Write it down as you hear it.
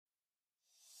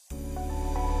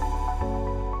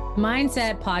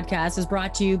Mindset Podcast is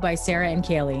brought to you by Sara and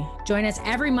Kaily. Join us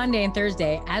every Monday and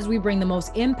Thursday as we bring the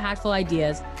most impactful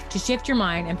ideas to shift your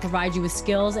mind and provide you with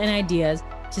skills and ideas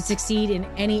to succeed in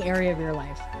any area of your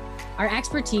life. Our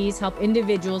expertise help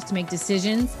individuals to make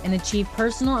decisions and achieve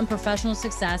personal and professional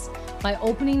success by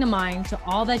opening the mind to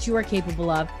all that you are capable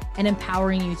of and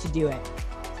empowering you to do it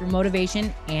through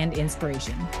motivation and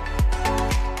inspiration.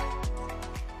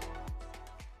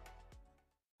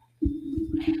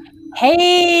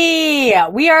 Hey,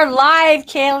 we are live,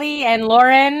 Kaily and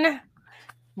Lauren.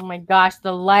 Oh my gosh,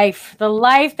 the life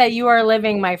that you are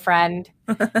living, my friend.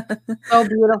 So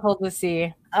beautiful to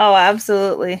see. Oh,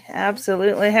 absolutely.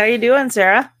 Absolutely. How are you doing,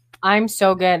 Sarah? I'm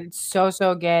so good. It's so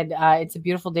good. It's a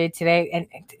beautiful day today. And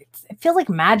it feels like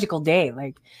a magical day.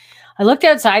 Like I looked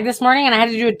outside this morning and I had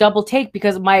to do a double take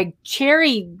because my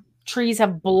cherry trees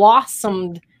have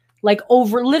blossomed like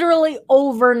literally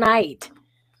overnight.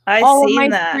 All of my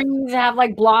trees have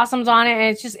like blossoms on it, and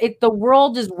it's just the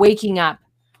world is waking up,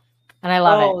 and I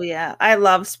love it. Oh yeah, I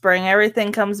love spring.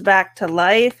 Everything comes back to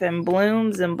life and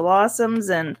blooms and blossoms,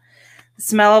 and the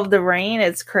smell of the rain.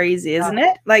 It's crazy, isn't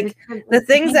it? Like the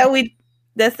things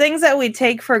that we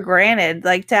take for granted,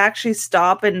 like to actually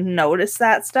stop and notice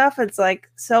that stuff. It's like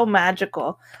so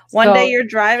magical. One day you're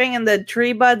driving and the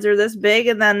tree buds are this big,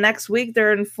 and then next week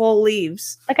they're in full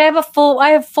leaves. Like I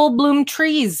have full bloom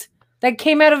trees that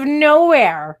came out of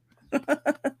nowhere.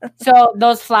 So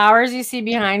those flowers you see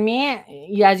behind me,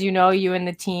 as you know, you and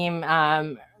the team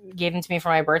gave them to me for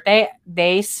my birthday.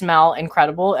 They smell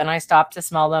incredible, and I stop to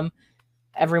smell them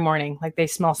every morning. Like they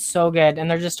smell so good, and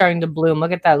they're just starting to bloom.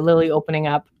 Look at that lily opening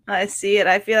up. I see it.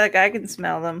 I feel like I can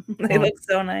smell them. They look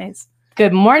so nice.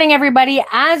 Good morning, everybody.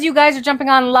 As you guys are jumping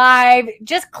on live,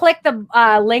 just click the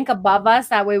link above us.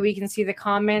 That way we can see the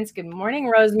comments. Good morning,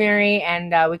 Rosemary,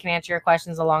 and we can answer your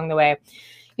questions along the way.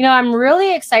 You know, I'm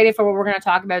really excited for what we're going to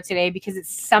talk about today because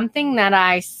it's something that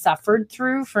I suffered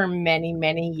through for many,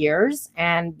 many years,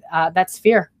 and that's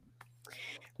fear.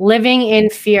 Living in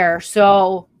fear.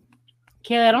 So,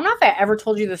 Kaily, I don't know if I ever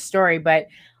told you this story, but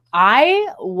I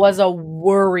was a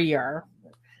worrier.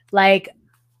 Like,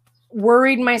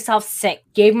 worried myself sick,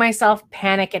 gave myself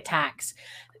panic attacks.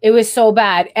 It was so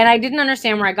bad. And I didn't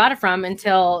understand where I got it from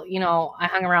until, you know, I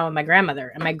hung around with my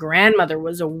grandmother, and my grandmother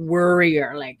was a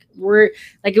worrier. Like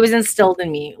it was instilled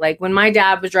in me. Like when my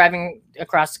dad was driving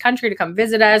across the country to come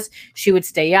visit us, she would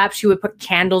stay up. She would put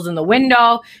candles in the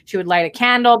window. She would light a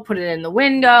candle, put it in the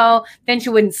window. Then she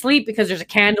wouldn't sleep because there's a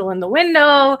candle in the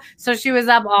window. So she was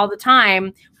up all the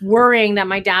time worrying that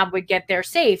my dad would get there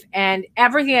safe. And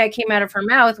everything that came out of her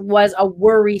mouth was a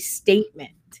worry statement.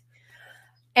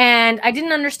 And I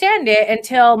didn't understand it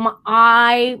until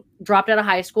I dropped out of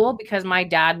high school because my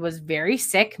dad was very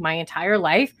sick my entire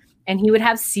life, and he would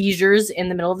have seizures in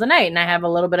the middle of the night. And I have a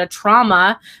little bit of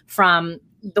trauma from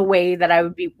the way that I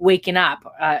would be waking up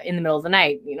in the middle of the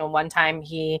night. You know, one time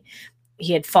he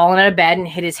had fallen out of bed and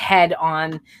hit his head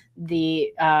on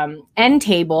the end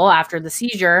table after the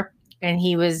seizure. And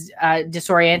he was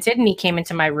disoriented, and he came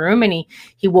into my room, and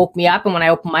he woke me up. And when I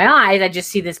opened my eyes, I just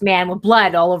see this man with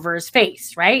blood all over his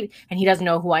face, right? And he doesn't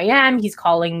know who I am. He's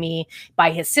calling me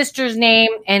by his sister's name.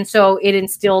 And so it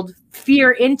instilled fear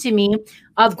into me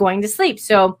of going to sleep.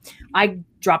 So I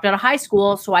dropped out of high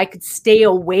school so I could stay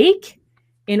awake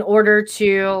in order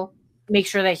to make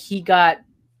sure that he got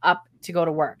up to go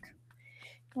to work.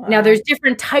 Wow. Now, there's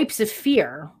different types of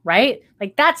fear, right?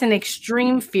 Like that's an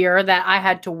extreme fear that I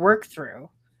had to work through.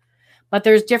 But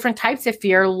there's different types of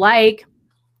fear, like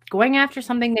going after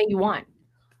something that you want.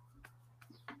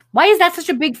 Why is that such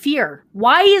a big fear?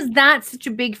 Why is that such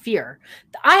a big fear?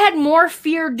 I had more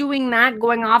fear doing that,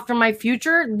 going after my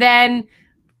future, than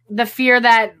the fear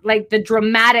that, like the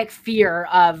dramatic fear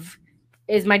of,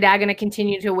 is my dad going to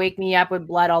continue to wake me up with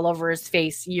blood all over his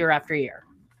face year after year?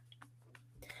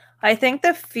 I think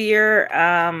the fear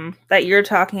that you're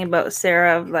talking about,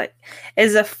 Sarah,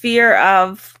 is a fear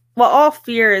of, well, all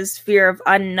fear is fear of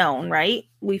unknown, right?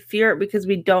 We fear it because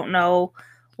we don't know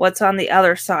what's on the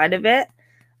other side of it.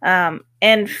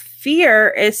 And fear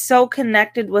is so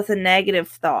connected with a negative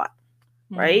thought,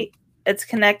 right? It's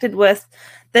connected with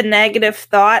the negative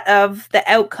thought of the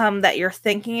outcome that you're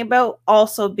thinking about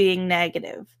also being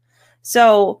negative.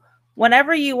 So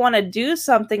whenever you want to do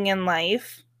something in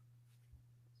life,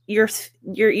 you're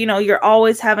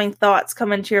always having thoughts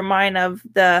come into your mind of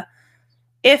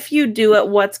if you do it,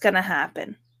 what's going to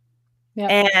happen? Yep.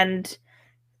 And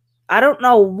I don't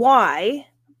know why,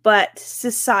 but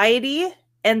society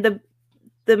and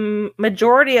the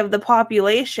majority of the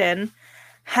population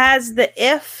has the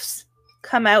ifs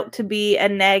come out to be a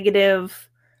negative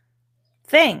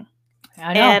thing.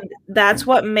 I know. And that's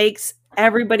what makes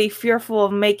everybody fearful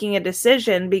of making a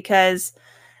decision because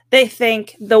they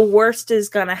think the worst is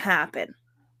going to happen.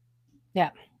 Yeah.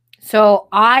 So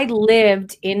I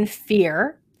lived in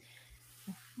fear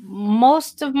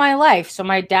most of my life. So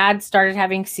my dad started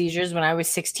having seizures when I was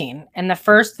 16. And the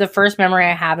first memory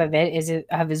I have of it is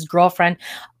of his girlfriend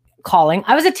calling.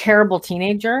 I was a terrible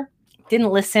teenager,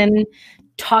 didn't listen,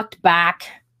 talked back,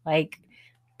 like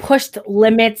pushed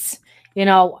limits. You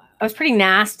know, I was pretty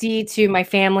nasty to my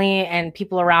family and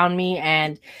people around me,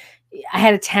 and I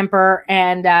had a temper.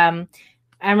 And I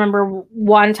remember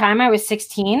one time I was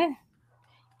 16,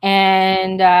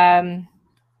 and I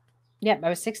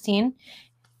was 16.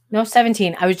 No,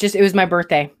 17. It was my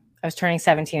birthday. I was turning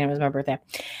 17. It was my birthday.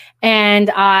 And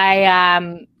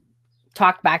I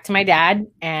talked back to my dad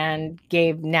and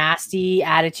gave nasty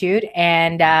attitude,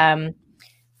 and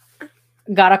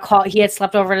got a call. He had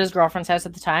slept over at his girlfriend's house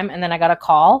at the time. And then I got a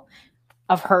call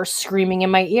of her screaming in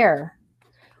my ear,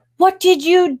 "What did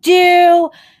you do?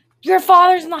 Your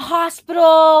father's in the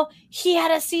hospital. He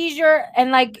had a seizure."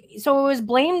 And like, so it was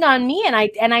blamed on me. And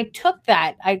I took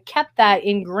that. I kept that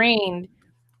ingrained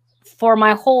for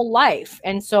my whole life.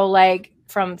 And so like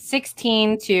from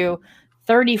 16 to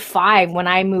 35 when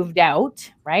I moved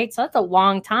out, right? So that's a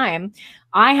long time.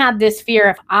 I had this fear,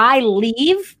 if I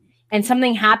leave and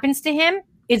something happens to him,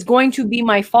 it's going to be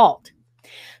my fault.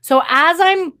 So as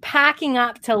I'm packing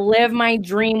up to live my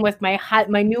dream with my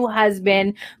new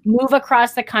husband, move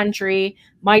across the country,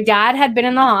 my dad had been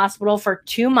in the hospital for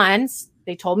 2 months.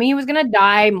 They told me he was going to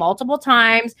die multiple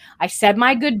times. I said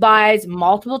my goodbyes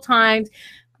multiple times.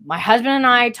 My husband and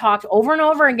I talked over and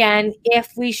over again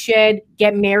if we should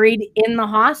get married in the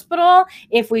hospital,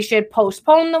 if we should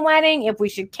postpone the wedding, if we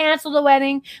should cancel the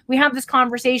wedding. We have this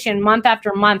conversation month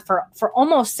after month for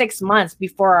almost 6 months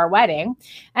before our wedding.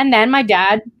 And then my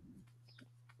dad,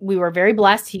 we were very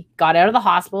blessed. He got out of the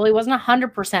hospital. He wasn't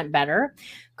 100% better.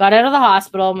 Got out of the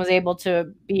hospital and was able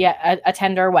to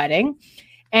attend our wedding.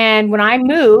 And when I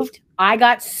moved, I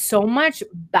got so much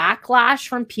backlash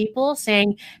from people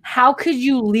saying, "How could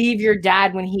you leave your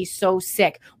dad when he's so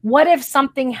sick? What if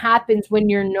something happens when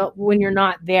you're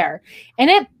not there?"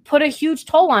 And it put a huge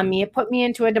toll on me. It put me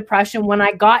into a depression when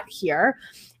I got here.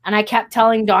 And I kept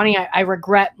telling Donnie, I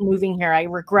regret moving here. I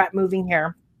regret moving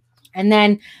here. And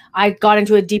then I got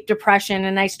into a deep depression,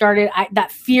 and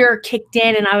that fear kicked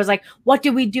in, and I was like, what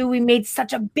did we do? We made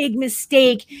such a big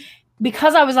mistake.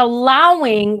 Because I was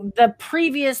allowing the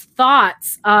previous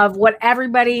thoughts of what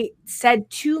everybody said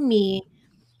to me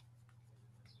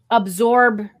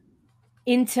absorb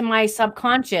into my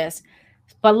subconscious.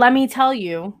 But let me tell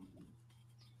you,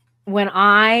 when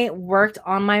I worked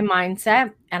on my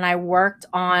mindset and I worked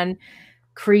on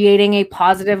creating a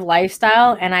positive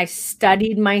lifestyle and I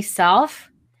studied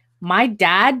myself, my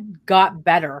dad got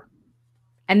better.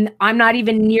 And I'm not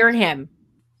even near him.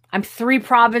 I'm 3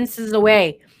 provinces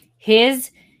away. His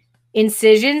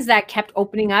incisions that kept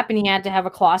opening up and he had to have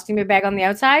a colostomy bag on the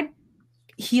outside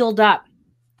healed up.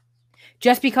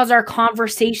 Just because our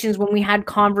conversations, when we had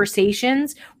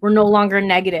conversations, were no longer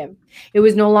negative. It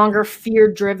was no longer fear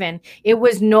driven. It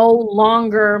was no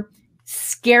longer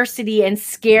scarcity and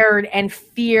scared and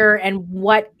fear and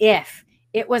what if.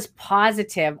 It was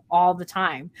positive all the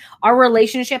time. Our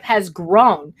relationship has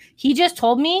grown. He just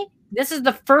told me this is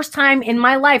the first time in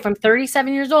my life, I'm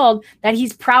 37 years old, that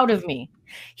he's proud of me.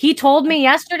 He told me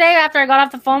yesterday after I got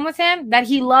off the phone with him that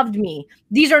he loved me.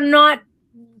 These are not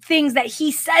things that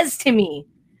he says to me.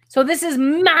 So this is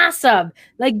massive.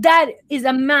 Like, that is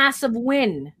a massive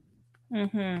win.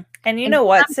 Mm-hmm. And you know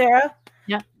what, Sarah?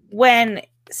 Yeah. When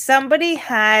somebody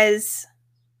has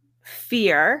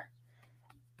fear,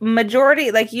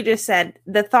 majority, like you just said,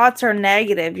 the thoughts are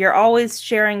negative. You're always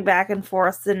sharing back and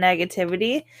forth the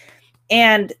negativity.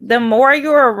 And the more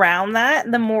you're around that,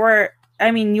 the more,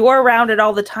 I mean, you're around it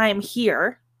all the time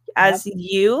here as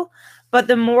you, but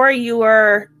the more you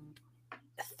are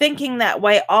thinking that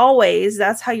way always,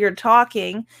 that's how you're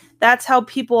talking. That's how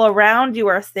people around you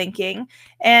are thinking.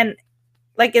 And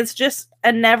like, it's just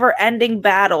a never ending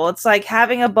battle. It's like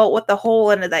having a boat with a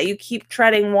hole in it that you keep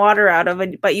treading water out of,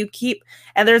 but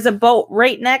and there's a boat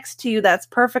right next to you that's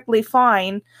perfectly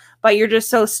fine, but you're just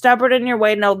so stubborn in your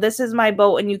way. No, this is my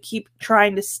boat. And you keep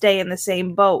trying to stay in the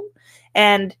same boat,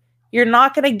 and you're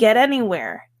not going to get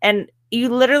anywhere. And you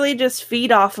literally just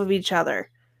feed off of each other.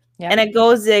 Yep. And it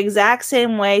goes the exact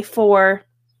same way for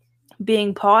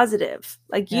being positive.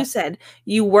 Like you said,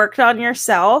 you worked on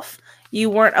yourself. You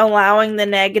weren't allowing the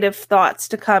negative thoughts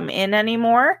to come in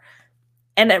anymore.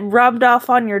 And it rubbed off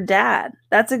on your dad.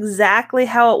 That's exactly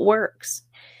how it works.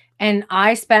 And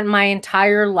I spent my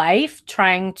entire life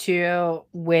trying to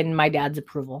win my dad's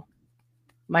approval.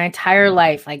 my entire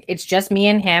life. Like, it's just me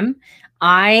and him.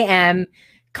 I am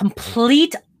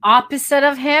complete opposite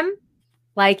of him,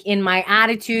 like in my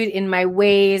attitude, in my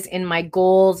ways, in my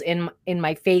goals, in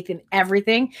my faith, in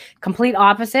everything. Complete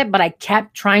opposite, but I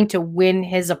kept trying to win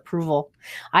his approval.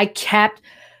 I kept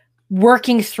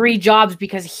working 3 jobs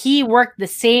because he worked the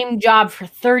same job for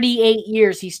 38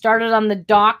 years. He started on the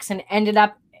docks and ended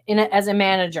up in it as a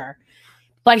manager.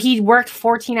 But he worked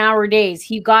 14-hour days.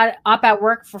 He got up at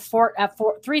work for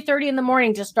 3:30 in the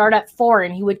morning to start at 4,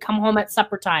 and he would come home at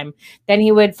supper time. Then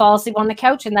he would fall asleep on the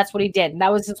couch, and that's what he did. And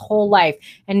that was his whole life.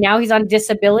 And now he's on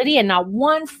disability, and not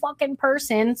one fucking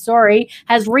person,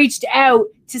 has reached out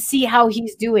to see how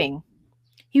he's doing.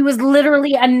 He was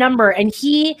literally a number, and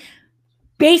he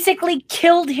basically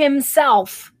killed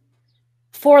himself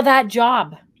for that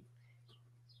job.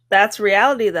 That's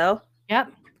reality, though.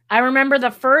 Yep. I remember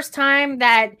the first time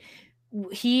that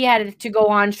he had to go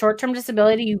on short-term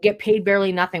disability, you get paid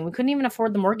barely nothing. We couldn't even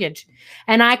afford the mortgage.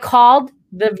 And I called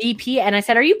the VP and I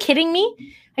said, "Are you kidding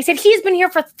me?" I said, "He's been here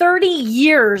for 30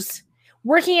 years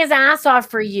working his ass off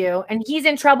for you, and he's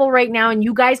in trouble right now, and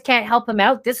you guys can't help him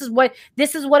out. This is what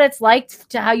it's like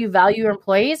to how you value your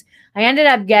employees." I ended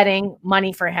up getting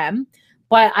money for him,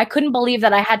 but I couldn't believe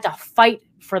that I had to fight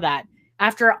for that.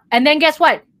 And then guess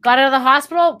what? Got out of the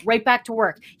hospital, right back to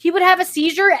work. He would have a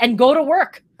seizure and go to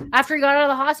work after he got out of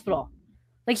the hospital.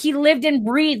 Like, he lived and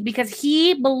breathed because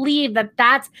he believed that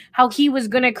that's how he was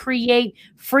going to create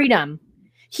freedom.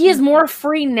 He is more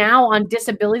free now on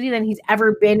disability than he's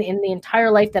ever been in the entire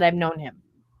life that I've known him.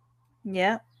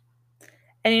 Yeah.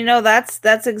 And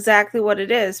that's exactly what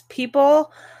it is.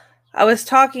 People, I was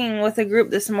talking with a group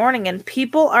this morning, and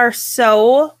people are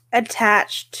so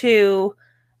attached to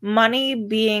money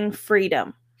being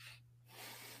freedom.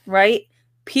 Right?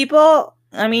 People,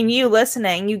 I mean, you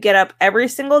listening, you get up every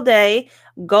single day,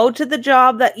 go to the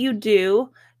job that you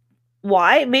do.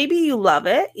 Why? Maybe you love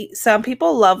it. Some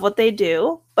people love what they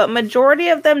do, but majority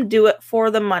of them do it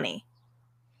for the money,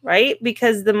 right?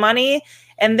 Because the money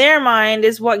in their mind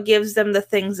is what gives them the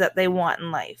things that they want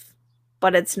in life,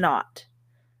 but it's not,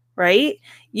 right?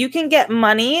 You can get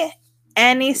money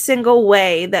any single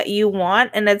way that you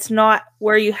want, and it's not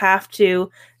where you have to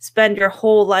spend your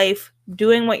whole life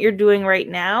doing what you're doing right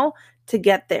now to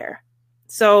get there.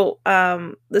 So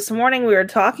this morning we were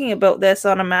talking about this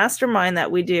on a mastermind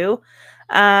that we do,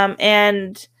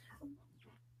 and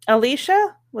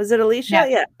Alicia, was it Alicia?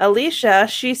 Yeah. Alicia,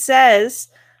 she says,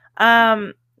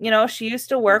 she used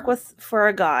to work for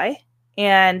a guy,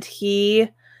 and he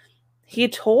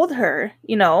told her,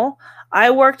 I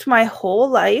worked my whole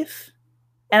life,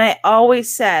 and I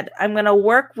always said, I'm going to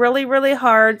work really, really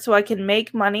hard so I can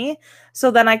make money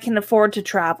so then I can afford to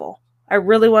travel. I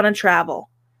really want to travel.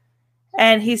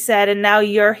 And he said, and now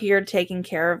you're here taking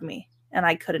care of me. And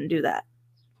I couldn't do that.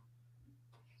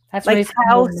 That's like,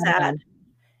 how sad.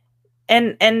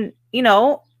 And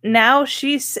now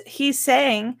he's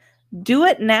saying, do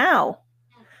it now.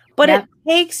 But it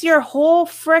takes your whole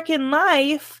freaking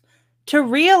life to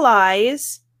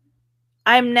realize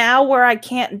I'm now where I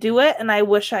can't do it, and I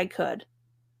wish I could.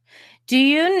 Do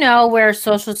you know where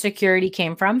Social Security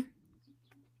came from?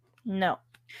 No.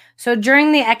 So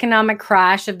during the economic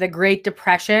crash of the Great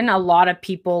Depression, a lot of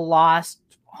people lost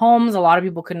homes. A lot of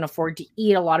people couldn't afford to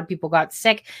eat. A lot of people got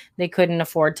sick. They couldn't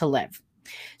afford to live.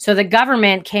 So the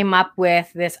government came up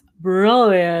with this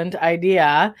brilliant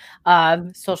idea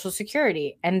of Social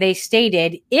Security. And they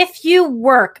stated, if you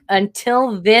work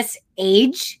until this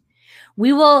age,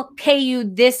 we will pay you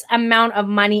this amount of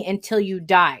money until you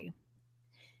die.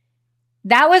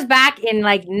 That was back in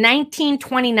like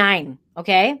 1929,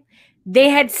 okay? They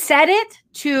had set it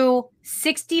to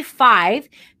 65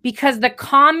 because the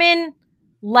common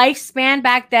lifespan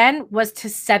back then was to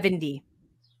 70.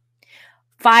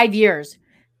 5 years.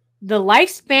 The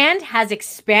lifespan has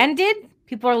expanded.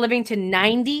 People are living to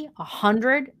 90,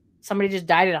 100. Somebody just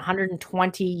died at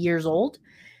 120 years old.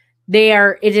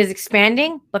 It is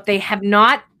expanding, but they have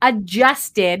not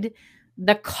adjusted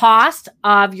the cost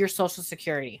of your Social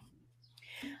Security.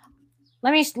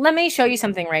 Let me show you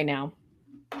something right now.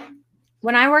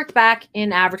 When I worked back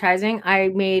in advertising, I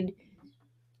made,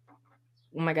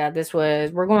 oh my God,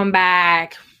 we're going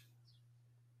back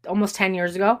almost 10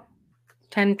 years ago,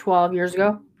 10, 12 years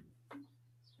ago,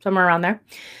 somewhere around there.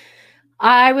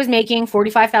 I was making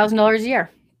 $45,000 a year.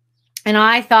 And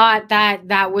I thought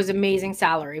that was amazing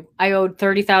salary. I owed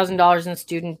 $30,000 in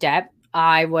student debt.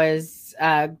 I was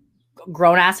a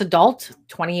grown-ass adult,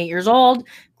 28 years old,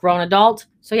 grown adult.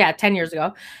 So yeah, 10 years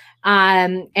ago.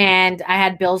 And I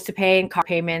had bills to pay and car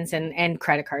payments and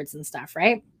credit cards and stuff,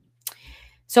 right?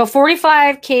 So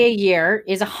 $45K a year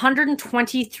is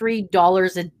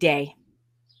 $123 a day.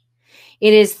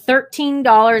 It is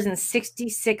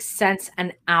 $13.66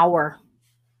 an hour.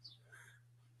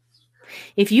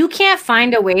 If you can't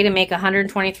find a way to make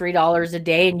 $123 a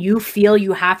day and you feel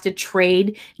you have to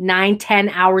trade 9-10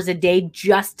 hours a day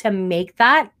just to make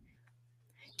that,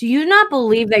 do you not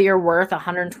believe that you're worth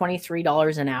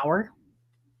 $123 an hour?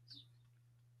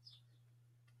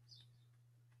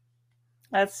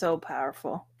 That's so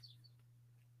powerful.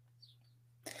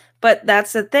 But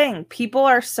that's the thing. People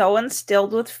are so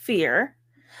instilled with fear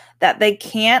that they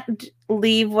can't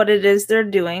leave what it is they're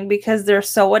doing because they're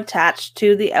so attached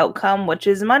to the outcome, which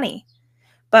is money.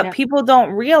 But Yeah. people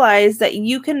don't realize that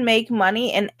you can make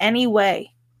money in any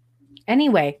way.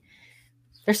 Anyway,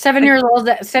 there's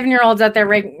 7-year-olds out there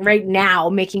right now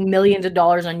making millions of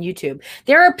dollars on YouTube.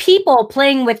 There are people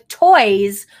playing with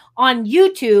toys on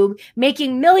YouTube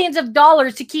making millions of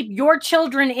dollars to keep your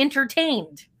children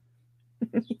entertained.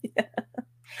 Yeah.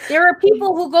 There are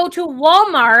people who go to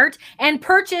Walmart and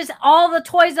purchase all the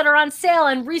toys that are on sale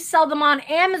and resell them on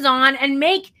Amazon and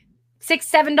make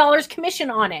 $6-7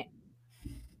 commission on it.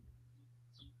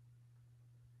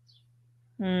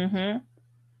 Mm-hmm.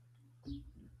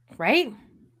 Right?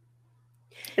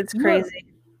 It's crazy.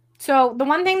 So the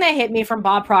one thing that hit me from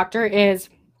Bob Proctor is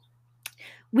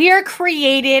we are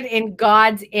created in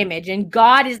God's image, and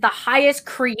God is the highest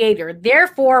creator.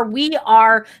 Therefore, we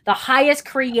are the highest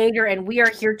creator, and we are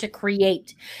here to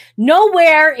create.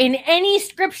 Nowhere in any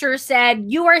scripture said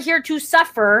you are here to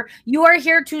suffer. You are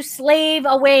here to slave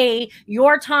away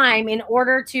your time in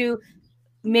order to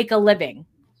make a living.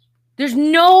 There's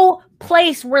no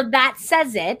place where that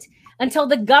says it until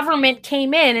the government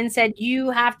came in and said, you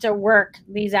have to work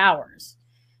these hours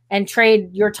and trade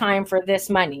your time for this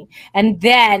money. And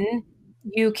then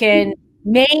you can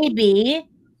maybe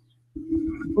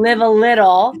live a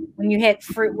little when you hit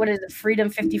Freedom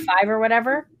 55 or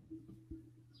whatever.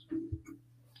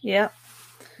 Yeah.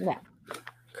 Yeah.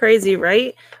 Crazy,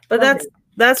 right? But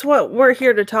that's what we're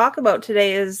here to talk about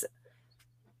today is,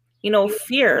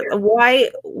 fear.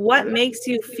 What makes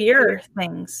you fear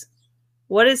things?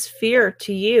 What is fear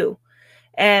to you?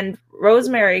 And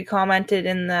Rosemary commented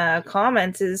in the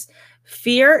comments is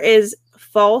fear is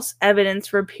false evidence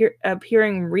for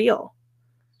appearing real,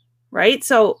 right?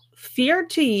 So fear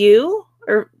to you,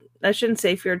 or I shouldn't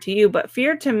say fear to you, but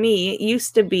fear to me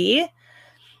used to be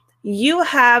you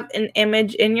have an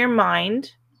image in your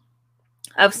mind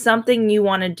of something you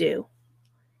want to do.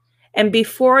 And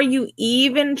before you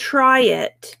even try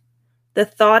it, the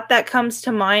thought that comes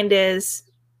to mind is,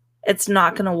 it's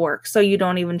not going to work. So you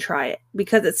don't even try it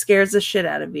because it scares the shit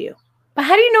out of you. But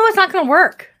how do you know it's not going to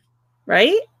work?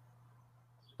 Right?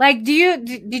 Like,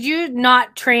 did you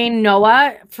not train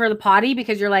Noah for the potty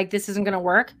because you're like, this isn't going to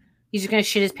work? He's just going to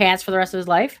shit his pants for the rest of his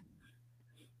life?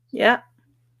 Yeah.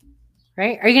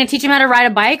 Right? Are you going to teach him how to ride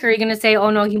a bike? Or are you going to say,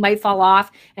 oh no, he might fall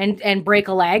off and break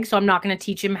a leg, so I'm not going to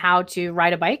teach him how to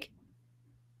ride a bike?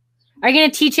 Are you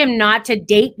going to teach him not to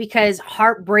date because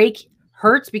heartbreak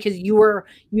hurts because you were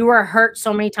hurt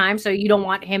so many times, so you don't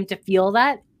want him to feel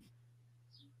that?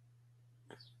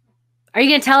 Are you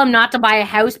going to tell him not to buy a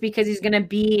house because he's going to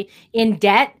be in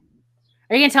debt?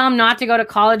 Are you going to tell him not to go to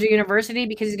college or university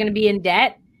because he's going to be in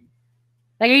debt?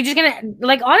 Like, are you just going to,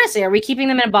 like, honestly, are we keeping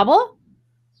them in a bubble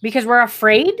because we're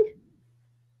afraid?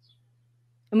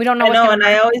 And we don't know. I know, and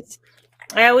I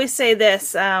always say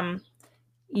this,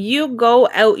 you go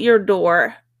out your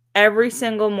door every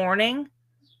single morning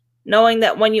knowing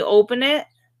that when you open it,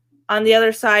 on the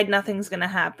other side, nothing's going to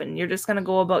happen. You're just going to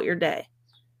go about your day.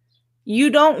 You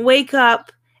don't wake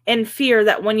up in fear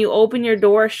that when you open your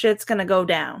door, shit's going to go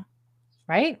down.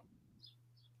 Right?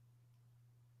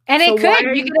 And so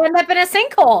you could end up in a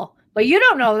sinkhole, but you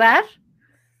don't know that.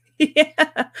 Yeah.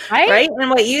 Right?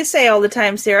 And what you say all the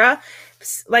time, Sarah,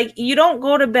 like, you don't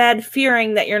go to bed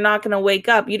fearing that you're not going to wake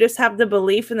up. You just have the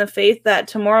belief and the faith that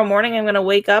tomorrow morning I'm going to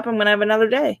wake up, I'm going to have another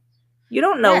day. You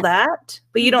don't know that,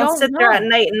 but you don't sit there at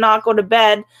night and not go to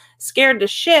bed scared to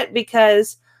shit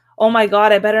because, oh my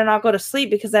God, I better not go to sleep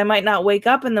because I might not wake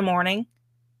up in the morning.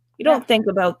 You don't think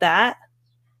about that.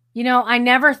 I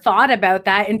never thought about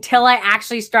that until I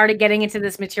actually started getting into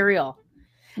this material.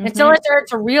 Mm-hmm. Until I started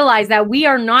to realize that we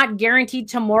are not guaranteed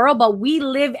tomorrow, but we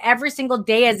live every single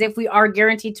day as if we are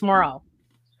guaranteed tomorrow.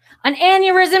 An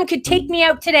aneurysm could take me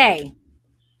out today.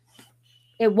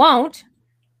 It won't,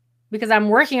 because I'm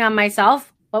working on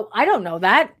myself, but I don't know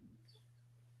that.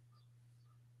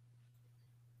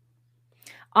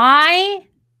 The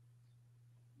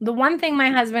one thing my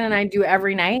husband and I do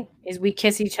every night is we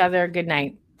kiss each other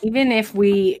goodnight, even if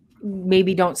we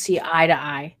maybe don't see eye to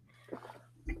eye.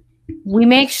 we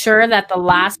make sure that the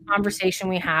last conversation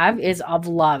we have is of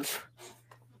love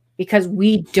because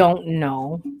we don't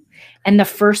know. And the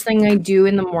first thing I do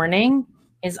in the morning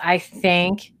is I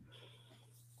thank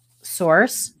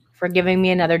Source for giving me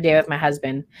another day with my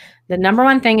husband. The number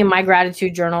one thing in my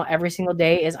gratitude journal every single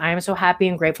day is I am so happy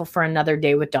and grateful for another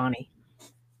day with Donnie.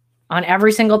 On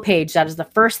every single page, that is the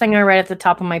first thing I write at the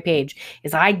top of my page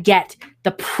is I get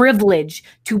the privilege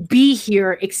to be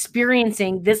here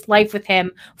experiencing this life with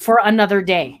him for another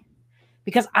day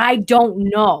because I don't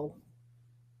know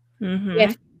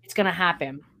if it's going to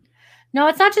happen. No,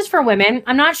 it's not just for women.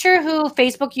 I'm not sure who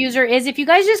Facebook user is. If you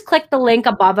guys just click the link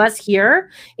above us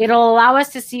here, it'll allow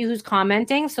us to see who's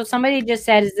commenting. So somebody just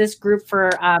said, is this group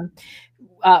for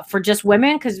just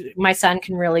women? Because my son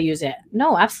can really use it.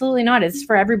 No, absolutely not. It's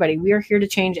for everybody. We are here to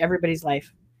change everybody's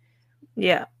life.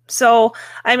 Yeah. So,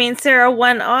 I mean, Sarah,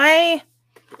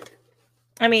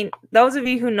 those of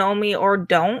you who know me or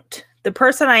don't, the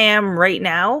person I am right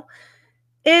now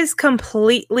is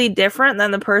completely different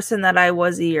than the person that I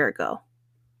was a year ago.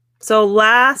 So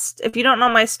if you don't know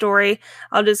my story,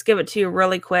 I'll just give it to you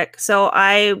really quick. So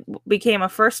I became a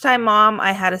first-time mom.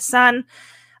 I had a son.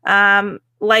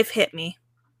 Life hit me.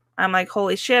 I'm like,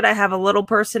 holy shit, I have a little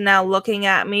person now looking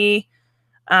at me.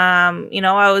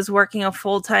 I was working a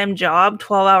full-time job,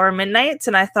 12-hour midnights,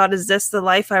 and I thought, is this the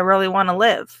life I really want to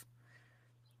live?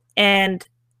 And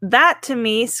that to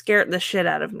me scared the shit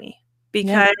out of me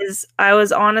because I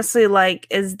was honestly like,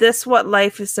 is this what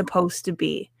life is supposed to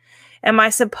be? Am I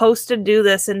supposed to do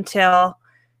this until,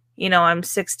 I'm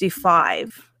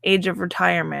 65, age of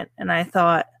retirement? And I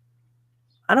thought,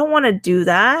 I don't want to do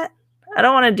that. I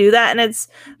don't want to do that. And it's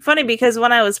funny because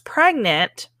when I was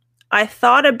pregnant, I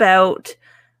thought about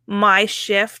my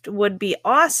shift would be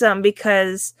awesome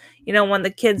because, when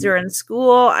the kids are in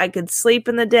school, I could sleep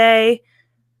in the day.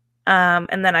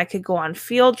 And then I could go on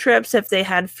field trips if they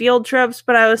had field trips.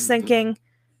 But I was thinking,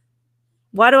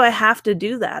 why do I have to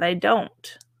do that? I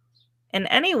don't. And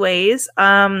anyways,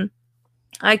 I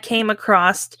came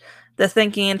across the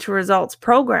Thinking into Results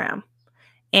program.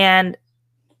 And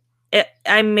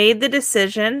I made the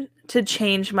decision to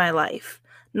change my life.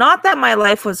 Not that my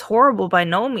life was horrible by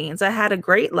no means. I had a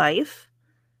great life.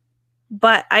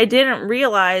 But I didn't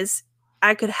realize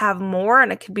I could have more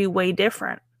and it could be way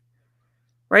different.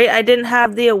 Right? I didn't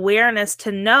have the awareness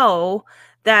to know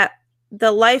that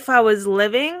the life I was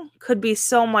living could be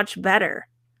so much better.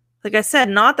 Like I said,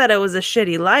 not that it was a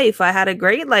shitty life. I had a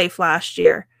great life last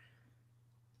year.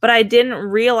 But I didn't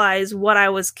realize what I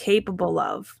was capable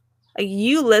of. Like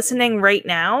you listening right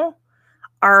now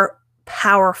are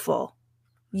powerful.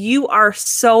 You are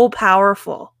so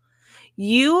powerful.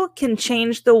 You can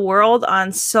change the world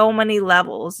on so many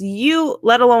levels. You,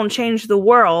 let alone change the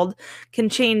world, can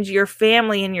change your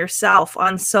family and yourself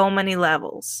on so many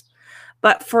levels.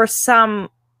 But for some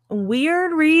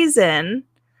weird reason,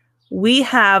 we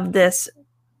have this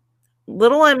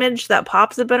little image that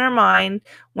pops up in our mind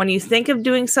when you think of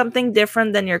doing something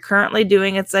different than you're currently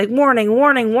doing. It's like, warning,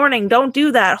 warning, warning, don't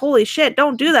do that. Holy shit,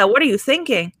 don't do that. What are you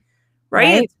thinking?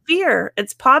 Right? It's fear.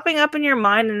 It's popping up in your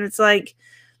mind and it's like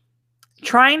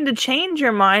trying to change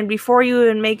your mind before you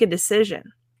even make a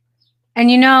decision. And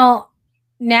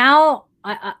now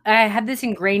I have this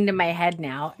ingrained in my head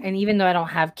now, and even though I don't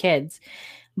have kids,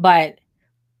 but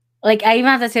like I even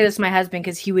have to say this to my husband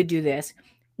because he would do this.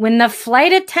 When the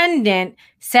flight attendant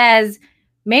says,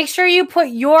 make sure you put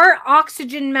your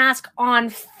oxygen mask on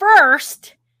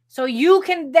first so you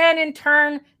can then in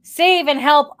turn save and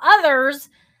help others,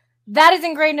 that is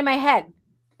ingrained in my head.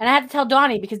 And I had to tell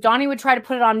Donnie because Donnie would try to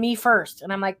put it on me first.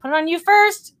 And I'm like, put it on you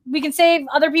first. We can save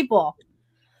other people.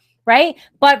 Right?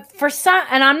 But for some,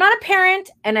 and I'm not a parent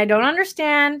and I don't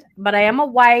understand, but I am a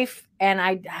wife and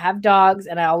I have dogs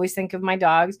and I always think of my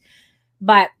dogs.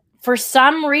 But for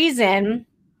some reason,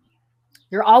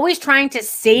 you're always trying to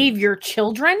save your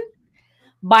children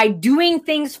by doing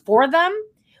things for them,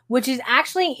 which is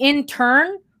actually in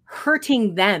turn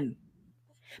hurting them.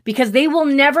 Because they will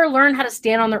never learn how to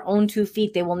stand on their own 2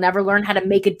 feet. They will never learn how to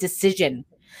make a decision.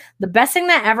 The best thing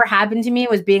that ever happened to me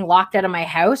was being locked out of my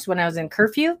house when I was in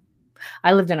curfew.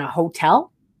 I lived in a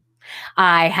hotel.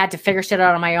 I had to figure shit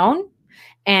out on my own.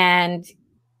 And,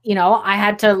 I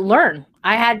had to learn.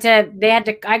 I had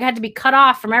to be cut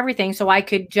off from everything so I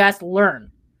could just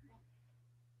learn.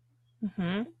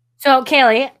 Mm-hmm. So,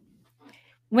 Kaily,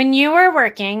 when you were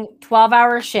working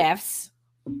 12-hour shifts,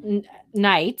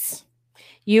 nights,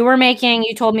 you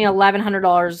told me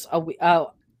 $1,100 a week,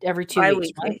 every 2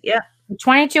 weeks, right? Yeah.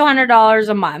 $2,200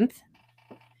 a month,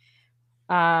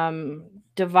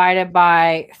 divided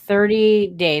by 30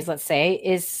 days, let's say,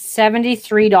 is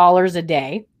 $73 a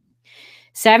day.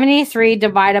 73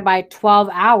 divided by 12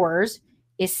 hours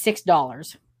is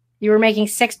 $6. You were making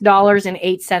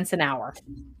 $6.08 an hour.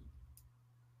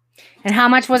 And how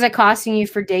much was it costing you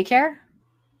for daycare?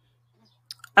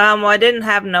 Well, I didn't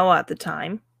have Noah at the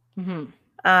time.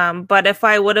 Mm-hmm. But if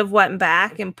I would have went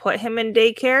back and put him in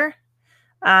daycare,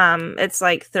 it's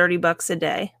like $30 a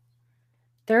day.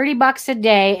 $30 a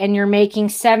day, and you're making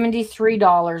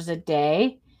 $73 a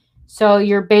day. So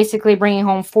you're basically bringing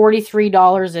home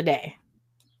 $43 a day.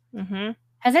 Mm-hmm.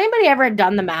 Has anybody ever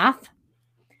done the math?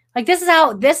 Like, this is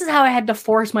how I had to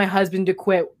force my husband to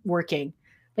quit working.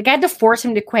 Like, I had to force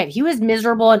him to quit. He was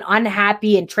miserable and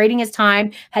unhappy and trading his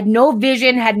time, had no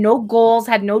vision, had no goals,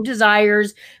 had no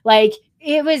desires. Like,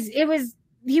 he was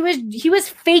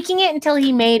faking it until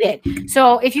he made it.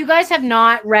 So if you guys have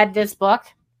not read this book,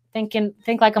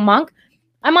 Think Like a Monk,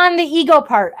 I'm on the ego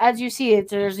part. As you see,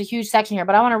 there's a huge section here,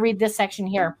 but I want to read this section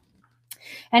here.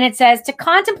 And it says, to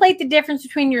contemplate the difference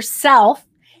between yourself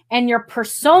and your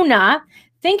persona,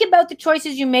 think about the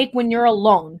choices you make when you're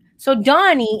alone. So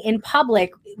Donnie in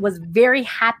public was very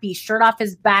happy, shirt off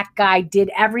his back guy, did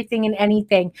everything and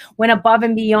anything, went above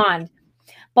and beyond.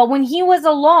 But when he was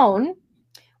alone,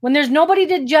 when there's nobody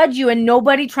to judge you and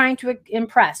nobody trying to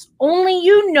impress, only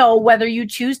you know whether you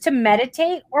choose to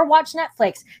meditate or watch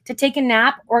Netflix, to take a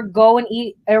nap or go and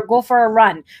eat or go for a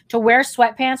run, to wear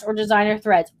sweatpants or designer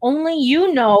threads. Only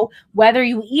you know whether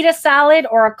you eat a salad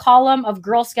or a column of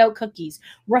Girl Scout cookies.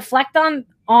 Reflect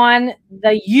on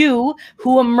the you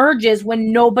who emerges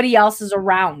when nobody else is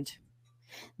around.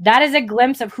 That is a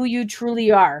glimpse of who you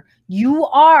truly are. You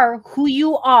are who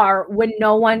you are when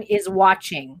no one is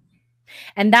watching.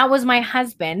 And that was my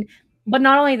husband. But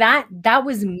not only that, that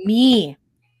was me.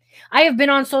 I have been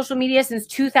on social media since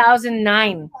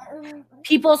 2009.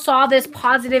 People saw this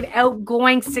positive,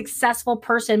 outgoing, successful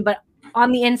person, but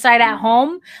on the inside at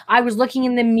home, I was looking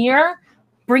in the mirror,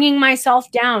 bringing myself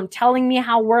down, telling me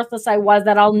how worthless I was,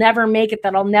 that I'll never make it,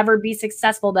 that I'll never be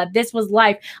successful, that this was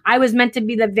life. I was meant to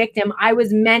be the victim. I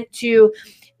was meant to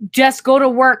just go to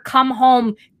work, come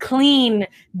home, clean,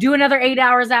 do another 8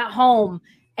 hours at home.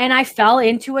 And I fell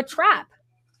into a trap.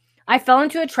 I fell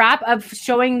into a trap of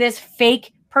showing this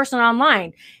fake person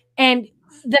online. And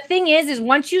the thing is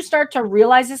once you start to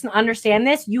realize this and understand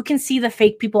this, you can see the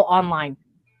fake people online.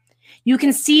 You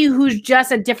can see who's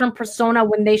just a different persona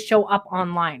when they show up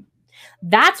online.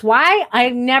 That's why I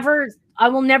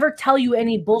will never tell you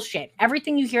any bullshit.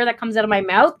 Everything you hear that comes out of my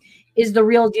mouth is the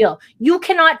real deal. You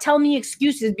cannot tell me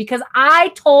excuses because I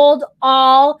told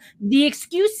all the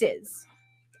excuses.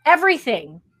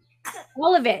 Everything.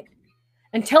 All of it.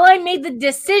 Until I made the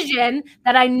decision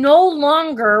that I no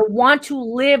longer want to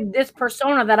live this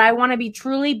persona, that I want to be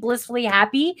truly blissfully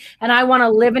happy and I want to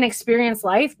live and experience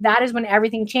life, that is when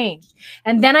everything changed.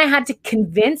 And then I had to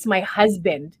convince my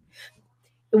husband.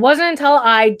 It wasn't until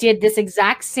I did this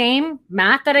exact same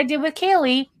math that I did with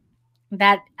Kaily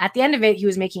that at the end of it, he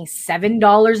was making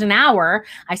 $7 an hour.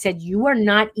 I said, you are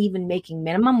not even making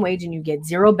minimum wage and you get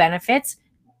zero benefits.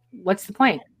 What's the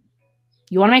point?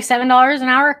 You want to make $7 an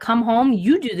hour? Come home,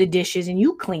 you do the dishes and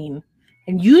you clean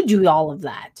and you do all of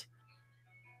that.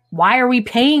 Why are we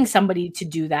paying somebody to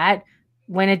do that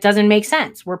when it doesn't make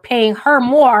sense? We're paying her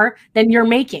more than you're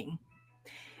making.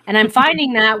 And I'm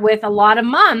finding that with a lot of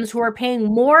moms who are paying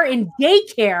more in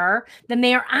daycare than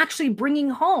they are actually bringing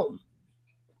home.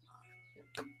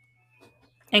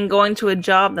 And going to a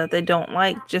job that they don't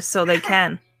like just so they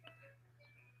can.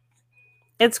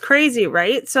 It's crazy,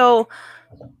 right? So,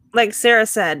 like Sara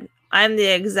said, I'm the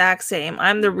exact same.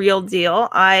 I'm the real deal.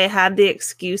 I had the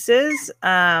excuses.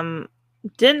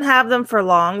 Didn't have them for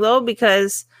long though,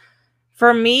 because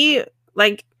for me,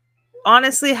 like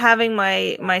honestly, having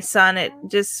my son, it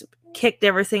just kicked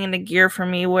everything into gear for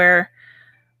me where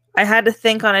I had to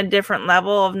think on a different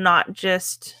level of not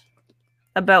just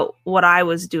about what I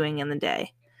was doing in the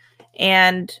day.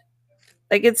 And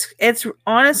like it's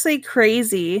honestly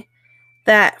crazy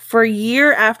that for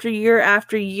year after year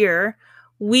after year,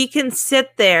 we can sit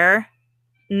there,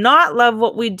 not love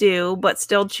what we do, but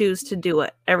still choose to do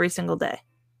it every single day.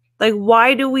 Like,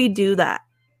 why do we do that?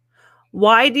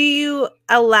 Why do you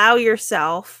allow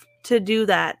yourself to do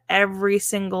that every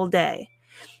single day?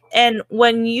 And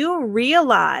when you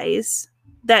realize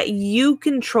that you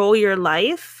control your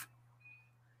life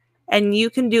and you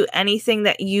can do anything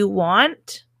that you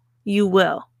want, you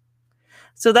will.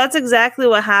 So that's exactly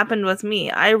what happened with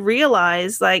me. I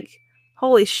realized, like,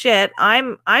 holy shit,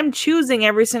 I'm choosing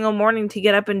every single morning to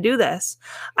get up and do this.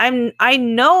 I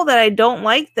know that I don't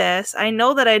like this. I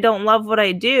know that I don't love what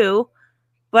I do,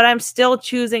 but I'm still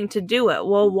choosing to do it.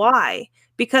 Well, why?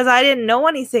 Because I didn't know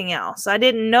anything else. I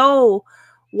didn't know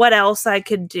what else I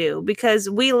could do, because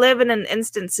we live in an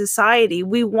instant society.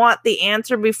 We want the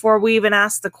answer before we even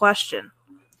ask the question.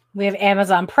 We have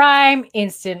Amazon Prime,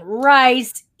 instant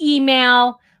rice,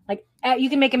 email. Like you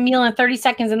can make a meal in 30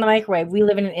 seconds in the microwave. We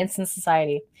live in an instant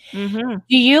society. Mm-hmm.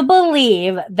 Do you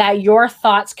believe that your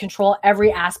thoughts control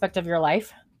every aspect of your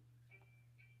life?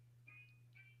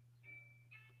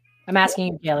 I'm asking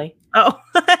you, Kaily. Oh,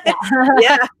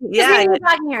 yeah. Yeah. We're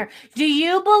talking here. Do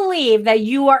you believe that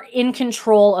you are in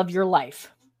control of your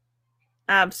life?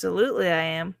 Absolutely, I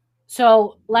am.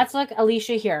 So let's look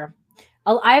Alicia here.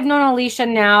 I've known Alicia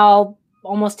now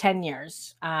almost 10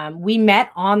 years. We met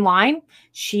online.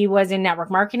 She was in network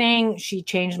marketing. She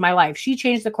changed my life. She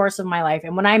changed the course of my life.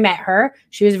 And when I met her,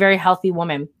 she was a very healthy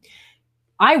woman.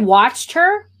 I watched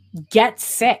her get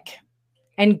sick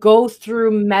and go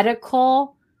through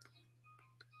medical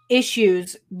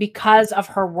issues because of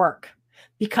her work,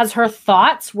 because her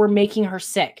thoughts were making her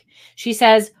sick. She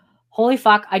says, holy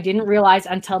fuck, I didn't realize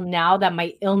until now that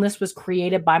my illness was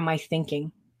created by my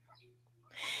thinking.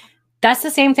 That's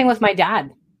the same thing with my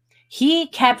dad. He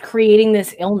kept creating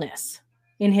this illness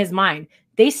in his mind.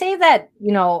 They say that,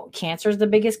 cancer is the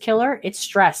biggest killer. It's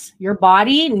stress. Your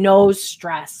body knows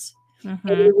stress. Mm-hmm.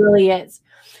 It really is.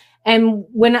 And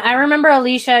when I remember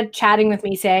Alicia chatting with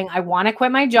me saying, I want to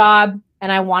quit my job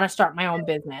and I want to start my own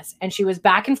business. And she was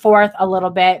back and forth a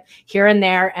little bit here and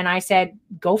there. And I said,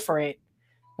 go for it.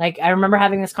 Like, I remember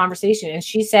having this conversation, and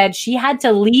she said she had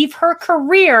to leave her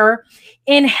career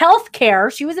in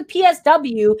healthcare. She was a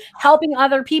PSW helping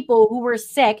other people who were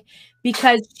sick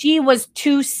because she was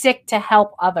too sick to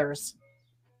help others.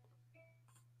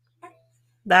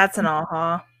 That's an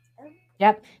aha.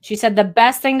 Yep. She said the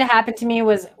best thing to happen to me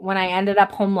was when I ended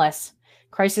up homeless.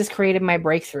 Crisis created my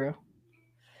breakthrough.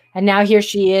 And now here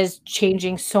she is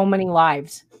changing so many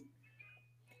lives.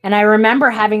 And I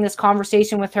remember having this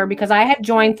conversation with her because I had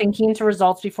joined Thinking to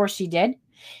Results before she did.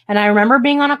 And I remember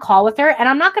being on a call with her. And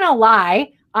I'm not going to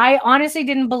lie, I honestly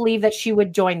didn't believe that she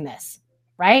would join this,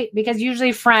 right? Because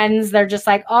usually friends, they're just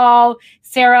like, oh,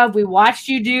 Sara, we watched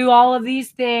you do all of these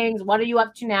things. What are you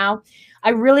up to now? I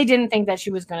really didn't think that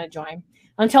she was going to join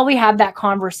until we had that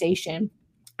conversation.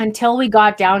 Until we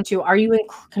got down to, are you in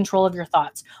control of your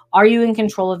thoughts? Are you in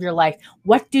control of your life?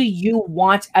 What do you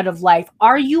want out of life?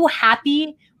 Are you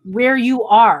happy where you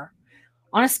are?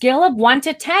 On a scale of 1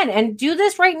 to 10, and do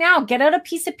this right now. Get out a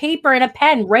piece of paper and a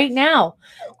pen right now.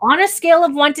 On a scale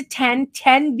of 1 to 10,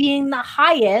 10 being the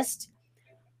highest,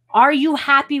 are you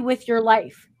happy with your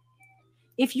life?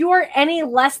 If you are any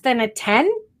less than a 10,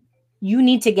 you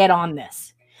need to get on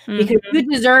this because you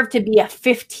deserve to be a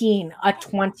 15, a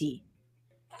 20.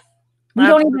 We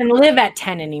don't even live at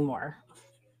 10 anymore.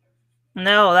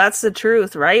 No, that's the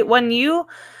truth, right? When you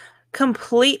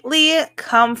completely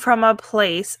come from a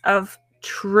place of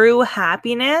true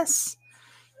happiness,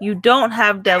 you don't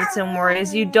have doubts and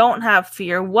worries. You don't have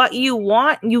fear. What you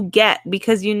want, you get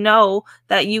because you know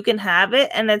that you can have it,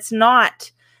 and it's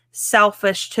not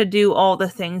selfish to do all the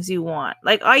things you want.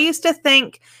 Like, I used to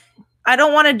think, I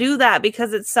don't want to do that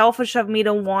because it's selfish of me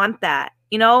to want that.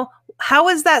 How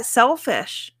is that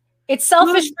selfish? It's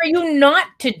selfish for you not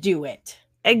to do it.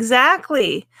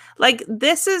 Exactly. Like,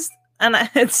 this is, and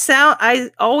I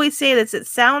always say this, it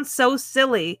sounds so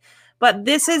silly, but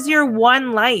this is your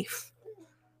one life.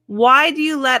 Why do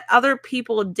you let other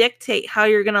people dictate how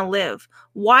you're going to live?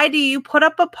 Why do you put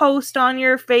up a post on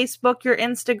your Facebook, your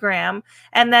Instagram,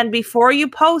 and then before you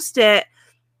post it,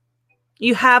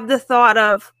 you have the thought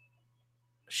of,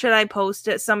 should I post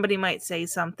it? Somebody might say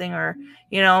something, or,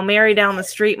 Mary down the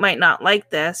street might not like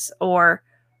this, or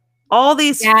all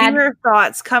these fear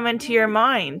thoughts come into your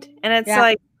mind. And it's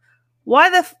like, why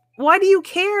do you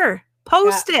care?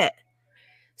 Post it.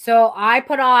 So I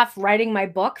put off writing my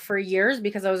book for years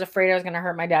because I was afraid I was going to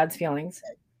hurt my dad's feelings.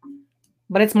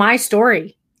 But it's my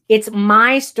story. It's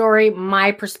my story,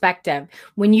 my perspective.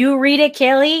 When you read it,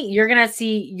 Kaily, you're going to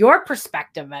see your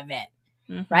perspective of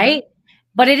it, right?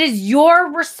 But it is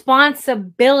your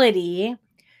responsibility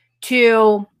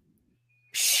to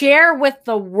share with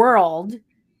the world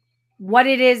what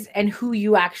it is and who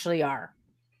you actually are.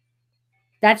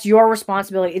 That's your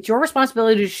responsibility. It's your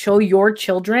responsibility to show your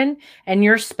children and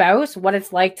your spouse what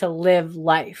it's like to live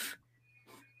life.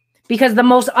 Because the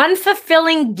most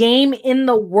unfulfilling game in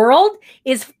the world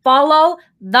is follow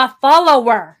the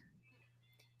follower.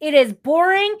 It is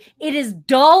boring, it is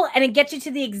dull, and it gets you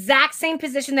to the exact same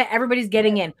position that everybody's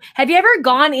getting in. Have you ever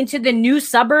gone into the new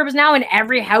suburbs now and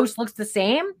every house looks the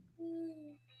same?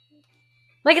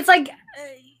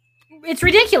 It's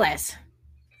ridiculous.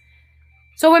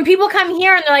 So when people come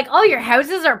here and they're like, oh, your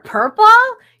houses are purple?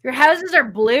 Your houses are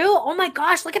blue? Oh my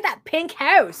gosh, look at that pink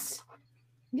house.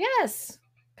 Yes.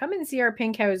 Come and see our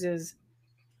pink houses.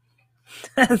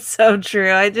 That's so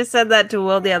true. I just said that to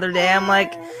Will the other day. I'm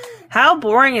like, how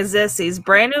boring is this? These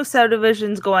brand new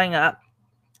subdivisions going up.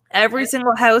 Every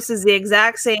single house is the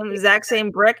exact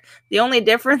same brick. The only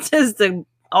difference is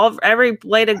every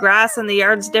blade of grass in the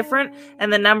yard's different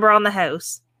and the number on the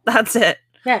house. That's it.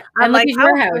 Yeah. I'm And look like, at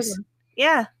your house.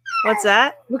 Yeah. What's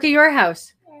that? Look at your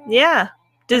house. Yeah.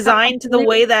 Designed to the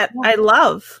way that I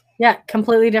love. Yeah,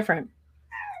 completely different.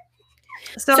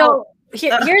 So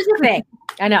here's the thing.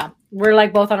 I know. We're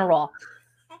like both on a roll.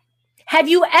 Have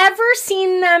you ever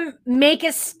seen them make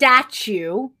a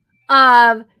statue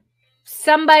of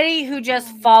somebody who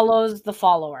just follows the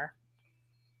follower?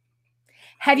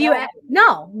 Have you?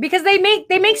 No, because they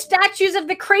make statues of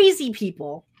the crazy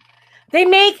people. They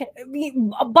make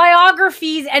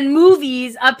biographies and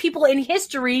movies of people in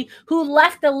history who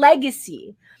left a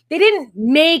legacy. They didn't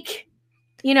make,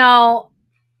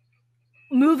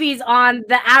 movies on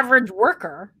the average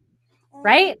worker,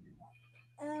 right?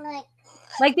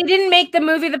 Like they didn't make the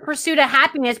movie The Pursuit of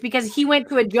Happiness because he went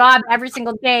to a job every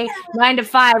single day, 9 to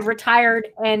 5, retired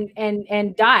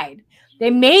and died. They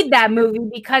made that movie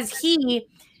because he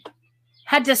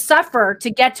had to suffer to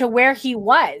get to where he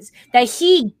was, that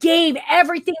he gave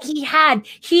everything he had.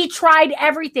 He tried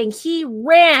everything. He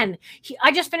ran.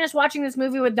 I just finished watching this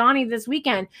movie with Donnie this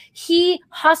weekend. He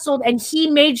hustled and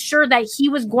he made sure that he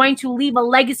was going to leave a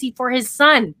legacy for his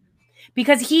son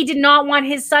because he did not want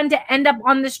his son to end up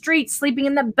on the street, sleeping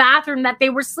in the bathroom that they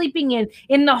were sleeping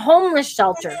in the homeless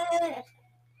shelter.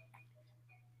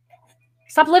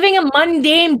 Stop living a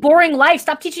mundane, boring life.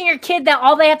 Stop teaching your kid that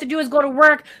all they have to do is go to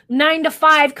work 9 to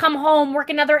 5, come home, work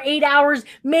another 8 hours,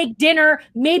 make dinner,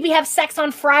 maybe have sex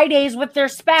on Fridays with their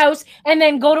spouse, and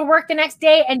then go to work the next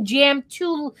day and jam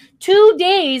two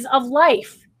days of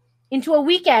life into a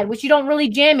weekend, which you don't really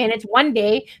jam in. It's one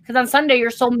day because on Sunday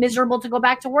you're so miserable to go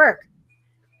back to work.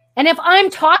 And if I'm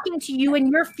talking to you and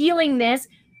you're feeling this,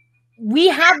 we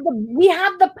have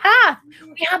the path,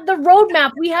 we have the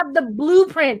roadmap, we have the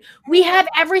blueprint, we have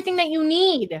everything that you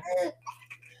need.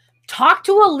 Talk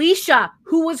to Alicia,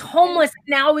 who was homeless,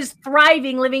 now is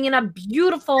thriving, living in a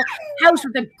beautiful house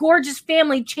with a gorgeous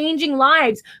family, changing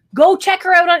lives. Go check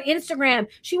her out on Instagram.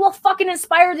 She will fucking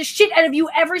inspire the shit out of you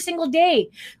every single day.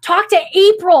 Talk to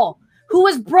April, who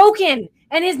was broken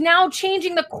and is now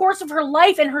changing the course of her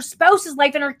life and her spouse's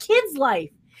life and her kids' life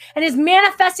and is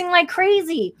manifesting like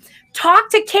crazy. Talk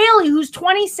to Kaily, who's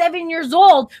 27 years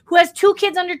old, who has 2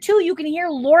 kids under 2. You can hear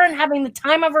Lauren having the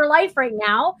time of her life right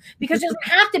now because she doesn't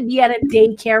have to be at a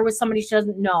daycare with somebody she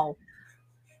doesn't know.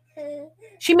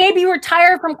 She may be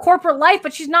retired from corporate life,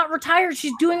 but she's not retired.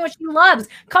 She's doing what she loves.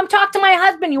 Come talk to my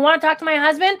husband. You want to talk to my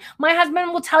husband? My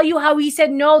husband will tell you how he said,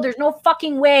 no, there's no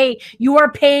fucking way you are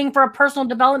paying for a personal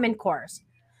development course.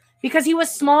 Because he was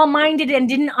small-minded and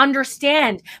didn't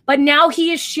understand. But now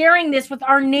he is sharing this with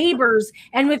our neighbors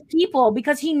and with people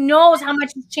because he knows how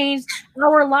much it's changed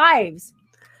our lives.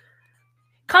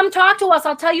 Come talk to us.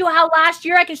 I'll tell you how last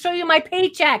year I can show you my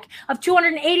paycheck of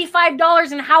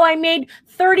 $285 and how I made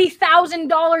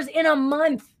 $30,000 in a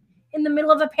month in the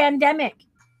middle of a pandemic.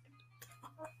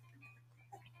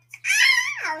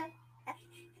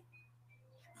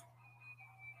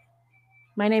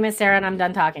 My name is Sarah and I'm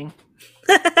done talking.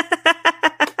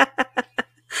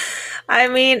 I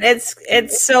mean,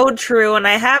 it's so true. And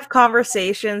I have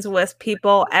conversations with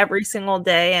people every single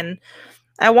day. And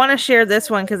I want to share this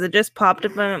one because it just popped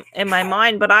up in my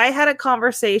mind. But I had a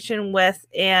conversation with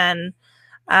a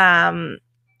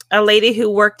lady who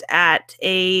worked at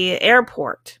a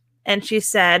airport. And she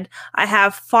said, I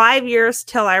have 5 years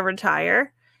till I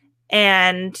retire.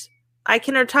 And I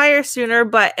can retire sooner,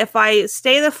 but if I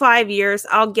stay the 5 years,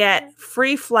 I'll get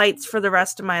free flights for the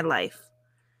rest of my life.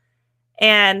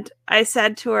 And I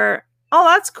said to her, oh,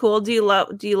 that's cool. Do you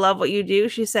love what you do?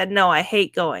 She said, no, I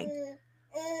hate going.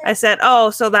 I said,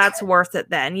 oh, so that's worth it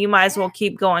then. You might as well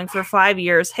keep going for 5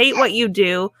 years. Hate what you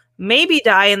do. Maybe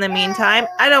die in the meantime.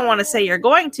 I don't want to say you're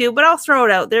going to, but I'll throw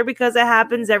it out there because it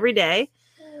happens every day.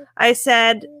 I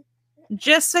said,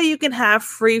 just so you can have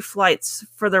free flights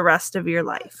for the rest of your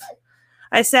life.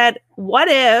 I said, what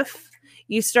if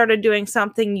you started doing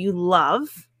something you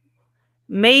love,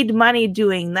 made money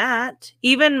doing that,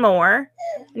 even more,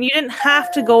 and you didn't have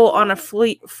to go on a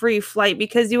free flight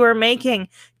because you were making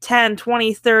 $10,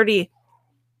 $20, $30,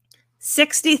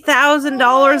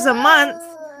 $60,000 a month,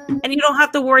 and you don't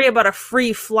have to worry about a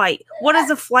free flight. What does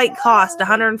a flight cost?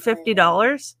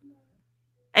 $150?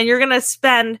 And you're going to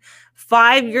spend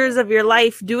 5 years of your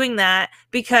life doing that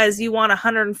because you want a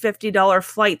 $150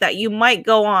 flight that you might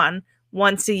go on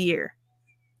once a year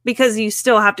because you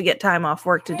still have to get time off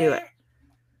work to do it.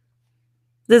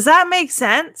 Does that make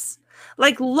sense?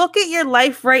 Like, look at your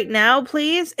life right now,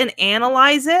 please, and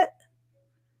analyze it.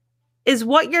 Is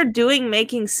what you're doing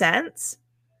making sense?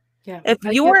 Yeah. If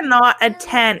you're not a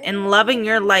 10 and loving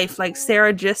your life, like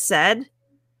Sara just said,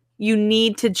 you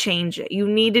need to change it. You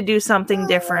need to do something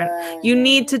different. You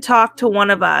need to talk to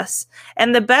one of us.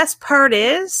 And the best part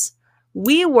is,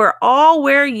 we were all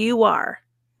where you are.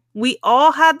 We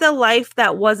all had the life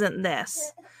that wasn't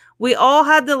this. We all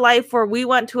had the life where we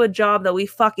went to a job that we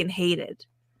fucking hated,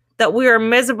 that we were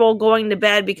miserable going to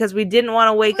bed because we didn't want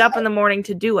to wake up in the morning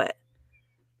to do it.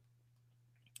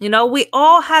 You know, we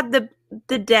all had the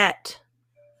debt.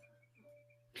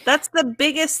 That's the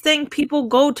biggest thing people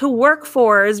go to work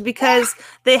for, is because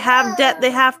they have debt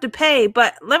they have to pay.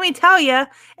 But let me tell you,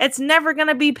 it's never going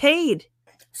to be paid.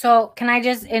 So can I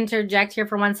just interject here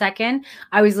for 1 second?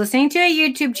 I was listening to a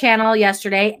YouTube channel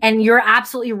yesterday, and you're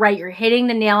absolutely right. You're hitting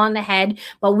the nail on the head,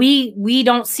 but we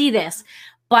don't see this.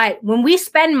 But when we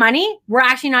spend money, we're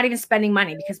actually not even spending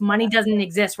money, because money doesn't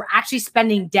exist. We're actually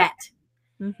spending debt.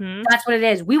 Mm-hmm. That's what it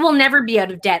is. We will never be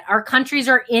out of debt. Our countries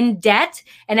are in debt,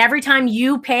 and every time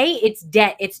you pay, it's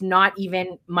debt. It's not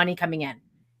even money coming in.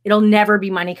 It'll never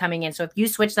be money coming in. So if you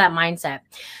switch that mindset.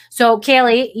 So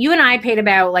Kaily, you and I paid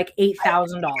about like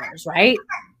 $8,000, right?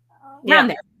 Yeah. Around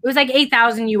there. It was like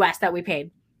 8,000 US that we paid.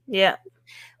 Yeah.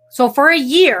 So for a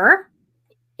year,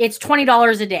 it's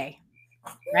 $20 a day,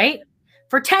 right?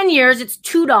 For 10 years, it's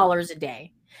 $2 a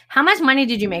day. How much money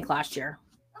did you make last year?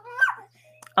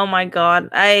 Oh my God.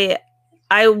 I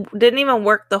didn't even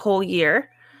work the whole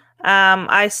year.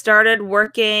 I started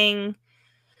working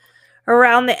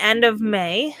around the end of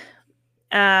May.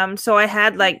 So I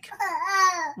had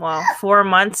 4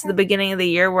 months at the beginning of the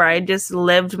year where I just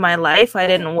lived my life. I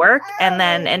didn't work. And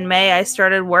then in May, I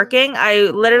started working. I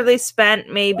literally spent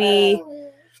maybe,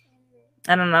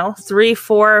 I don't know, 3,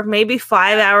 4, maybe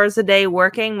 5 hours a day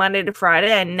working Monday to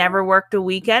Friday. I never worked a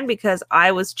weekend because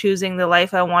I was choosing the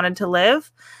life I wanted to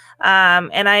live.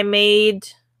 And I made,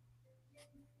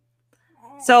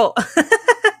 so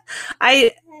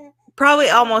I probably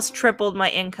almost tripled my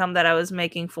income that I was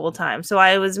making full time. So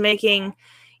I was making,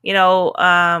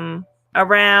 around,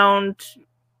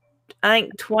 I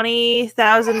think,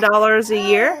 $20,000 a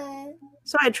year.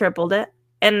 So I tripled it.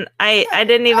 And I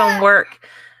didn't even work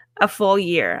a full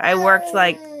year. I worked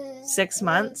like 6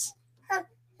 months.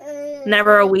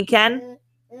 Never a weekend.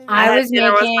 I had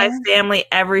dinner with my family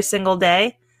every single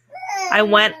day. I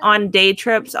went on day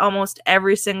trips almost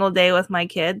every single day with my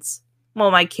kids.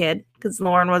 Well, my kid, because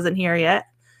Lauren wasn't here yet.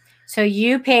 So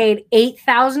you paid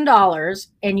 $8,000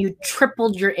 and you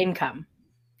tripled your income.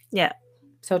 Yeah.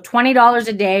 So $20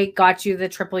 a day got you the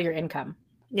triple your income.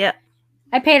 Yeah.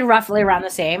 I paid roughly around the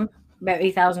same, about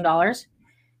 $8,000.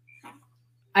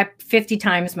 I 50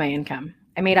 times my income.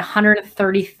 I made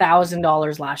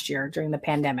 $130,000 last year during the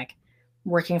pandemic,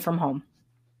 working from home.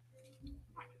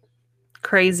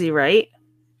 Crazy, right?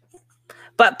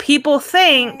 But people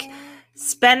think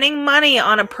spending money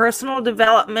on a personal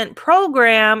development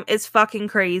program is fucking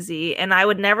crazy, and I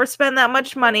would never spend that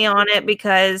much money on it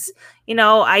because,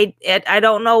 I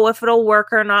don't know if it'll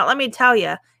work or not. Let me tell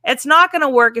you, it's not going to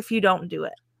work if you don't do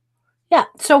it. Yeah.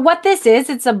 So what this is,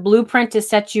 it's a blueprint to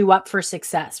set you up for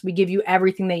success. We give you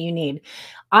everything that you need.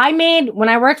 When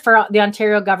I worked for the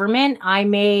Ontario government, I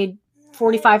made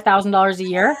 $45,000 a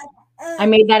year. I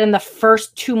made that in the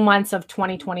first 2 months of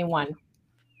 2021.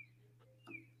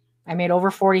 I made over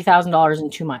 $40,000 in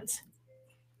 2 months.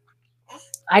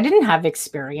 I didn't have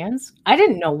experience. I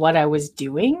didn't know what I was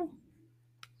doing.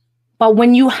 But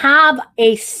when you have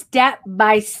a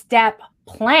step-by-step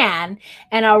plan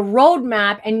and a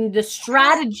roadmap and the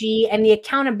strategy and the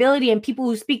accountability and people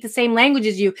who speak the same language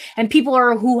as you and people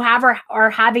who are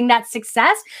having that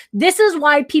success, this is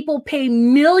why people pay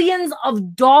millions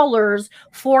of dollars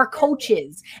for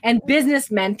coaches and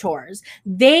business mentors,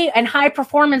 and high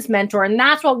performance mentor. And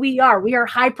that's what we are. We are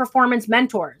high performance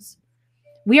mentors.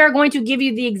 We are going to give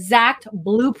you the exact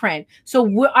blueprint.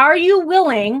 So are you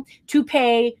willing to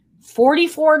pay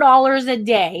 $44 a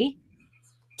day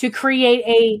to create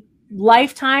a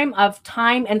lifetime of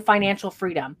time and financial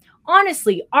freedom?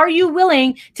 Honestly, are you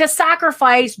willing to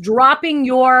sacrifice dropping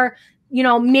your,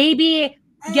 maybe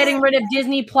getting rid of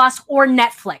Disney Plus or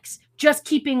Netflix, just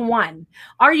keeping one?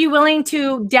 Are you willing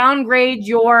to downgrade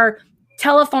your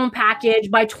telephone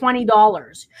package by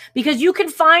 $20 because you can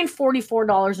find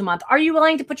 $44 a month? Are you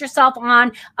willing to put yourself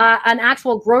on an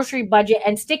actual grocery budget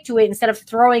and stick to it instead of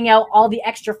throwing out all the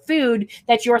extra food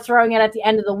that you're throwing out at the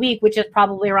end of the week, which is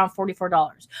probably around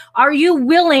 $44? Are you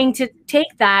willing to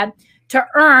take that to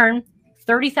earn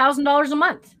 $30,000 a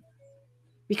month?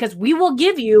 because we will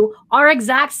give you our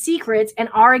exact secrets and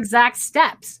our exact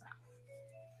steps.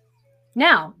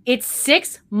 Now, it's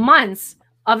 6 months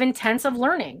of intensive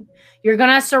learning. You're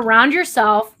going to surround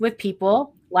yourself with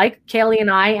people like Kaily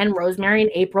and I and Rosemary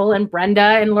and April and Brenda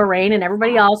and Lorraine and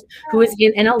everybody else who is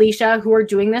and Alicia who are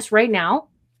doing this right now.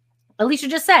 Alicia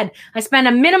just said, I spend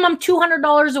a minimum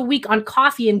 $200 a week on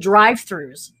coffee and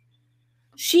drive-thrus.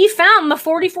 She found the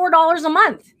 $44 a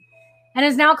month and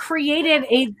has now created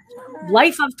a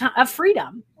life of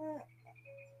freedom.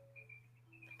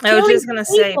 I was just going to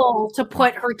say, to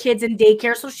put her kids in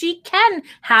daycare so she can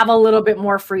have a little bit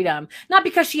more freedom. Not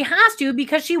because she has to,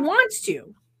 because she wants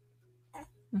to.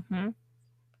 Mm-hmm.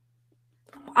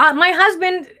 My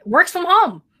husband works from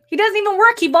home. He doesn't even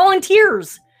work. He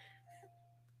volunteers.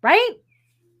 Right?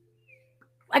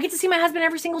 I get to see my husband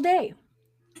every single day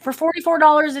for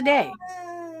 $44 a day.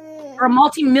 For a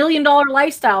multi-million-dollar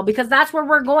lifestyle, because that's where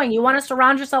we're going. You want to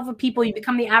surround yourself with people. You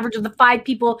become the average of the 5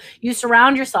 people you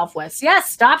surround yourself with. So yes,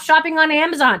 stop shopping on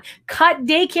Amazon. Cut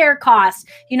daycare costs.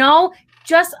 You know,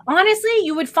 just honestly,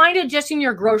 you would find it just in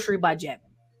your grocery budget.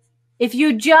 If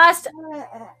you just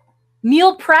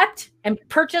meal prepped and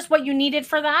purchased what you needed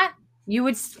for that, you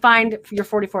would find your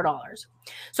 $44.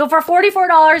 So for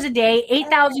 $44 a day,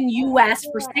 $8,000 US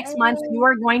for 6 months, you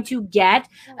are going to get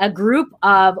a group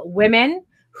of women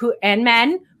and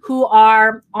men who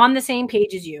are on the same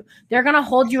page as you. They're going to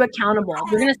hold you accountable.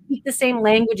 They're going to speak the same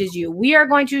language as you. We are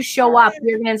going to show up.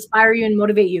 We are going to inspire you and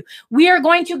motivate you. We are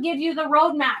going to give you the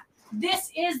roadmap. This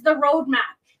is the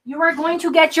roadmap. You are going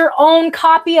to get your own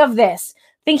copy of this.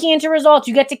 Thinking into results.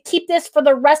 You get to keep this for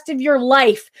the rest of your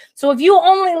life. So if you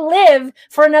only live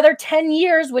for another 10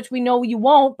 years, which we know you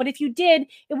won't, but if you did,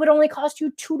 it would only cost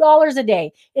you $2 a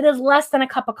day. It is less than a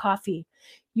cup of coffee.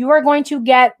 You are going to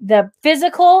get the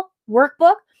physical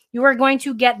workbook. You are going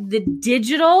to get the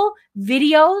digital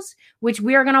videos, which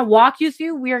we are going to walk you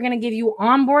through. We are going to give you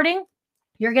onboarding.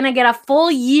 You're going to get a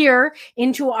full year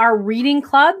into our reading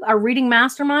club, our reading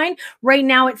mastermind. Right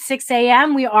now at 6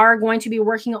 a.m., we are going to be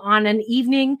working on an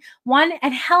evening one.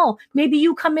 And hell, maybe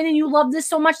you come in and you love this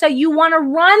so much that you want to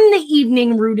run the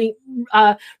evening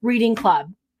reading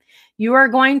club. You are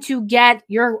going to get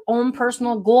your own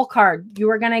personal goal card. You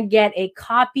are going to get a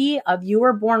copy of You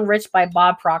Were Born Rich by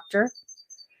Bob Proctor.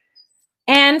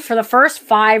 And for the first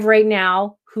 5 right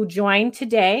now who join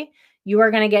today, you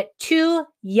are going to get 2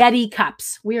 Yeti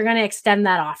cups. We are going to extend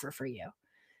that offer for you.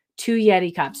 2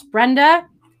 Yeti cups. Brenda,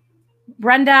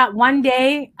 one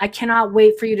day, I cannot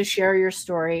wait for you to share your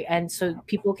story and so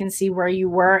people can see where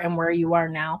you were and where you are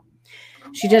now.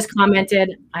 She just commented,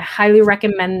 I highly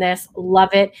recommend this.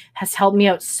 Love it. Has helped me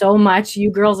out so much. You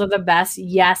girls are the best.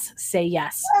 Yes, say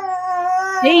yes.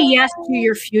 Say yes to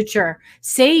your future.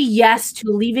 Say yes to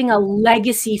leaving a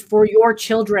legacy for your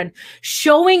children,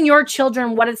 showing your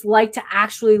children what it's like to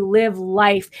actually live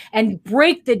life and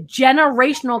break the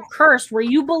generational curse where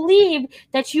you believe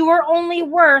that you are only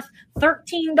worth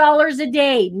 $13 a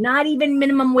day, not even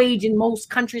minimum wage in most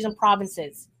countries and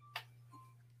provinces.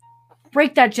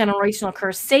 Break that generational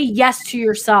curse. Say yes to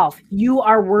yourself. You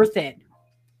are worth it.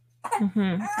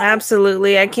 Mm-hmm.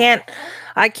 Absolutely. I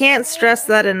can't stress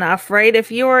that enough, right?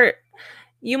 If you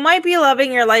might be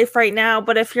loving your life right now,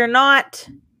 but if you're not,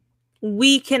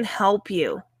 we can help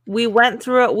you. We went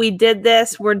through it. We did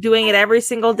this. We're doing it every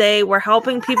single day. We're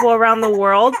helping people around the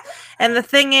world. And the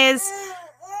thing is,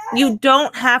 you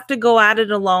don't have to go at it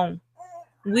alone.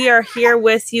 We are here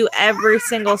with you every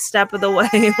single step of the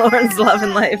way. Lauren's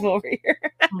loving life over here.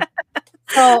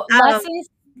 So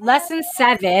lesson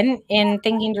 7 in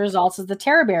thinking to results is the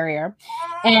terror barrier.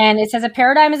 And it says a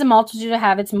paradigm is a multitude of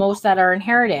habits, most that are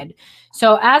inherited.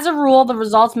 So as a rule, the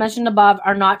results mentioned above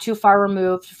are not too far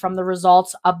removed from the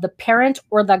results of the parent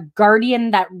or the guardian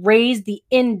that raised the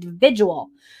individual.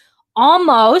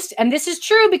 Almost, and this is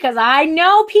true because I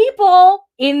know people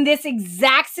in this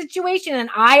exact situation, and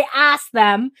I ask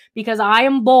them because I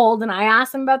am bold and I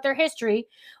ask them about their history.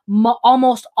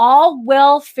 Almost all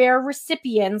welfare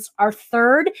recipients are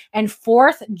 3rd and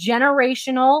 4th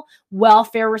generational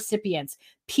welfare recipients.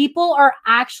 People are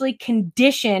actually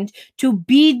conditioned to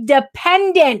be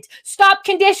dependent. Stop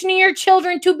conditioning your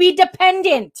children to be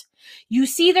dependent. You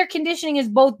see, their conditioning is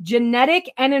both genetic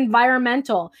and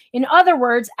environmental. In other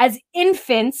words, as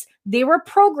infants, they were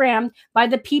programmed by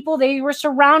the people they were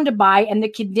surrounded by, and the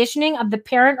conditioning of the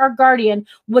parent or guardian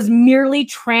was merely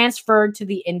transferred to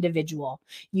the individual.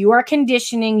 You are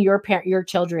conditioning your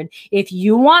children. If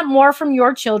you want more from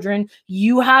your children,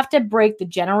 you have to break the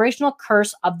generational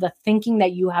curse of the thinking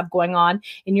that you have going on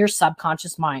in your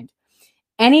subconscious mind.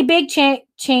 Any big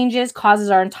changes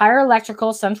causes our entire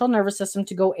electrical central nervous system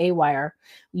to go haywire.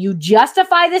 You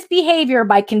justify this behavior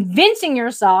by convincing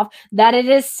yourself that it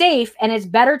is safe and it's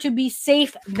better to be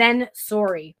safe than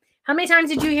sorry. How many times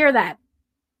did you hear that?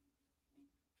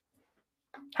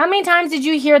 How many times did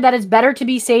you hear that it's better to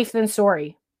be safe than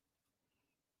sorry?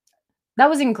 That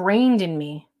was ingrained in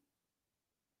me.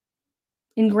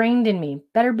 Ingrained in me.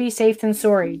 Better be safe than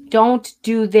sorry. Don't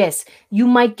do this. You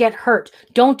might get hurt.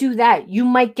 Don't do that. You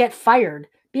might get fired.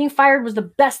 Being fired was the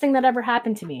best thing that ever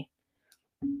happened to me.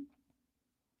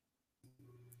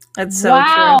 That's so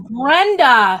true.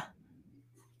 Brenda.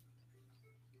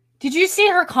 Did you see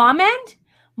her comment?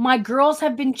 My girls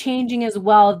have been changing as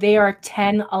well. They are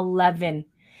 10, 11,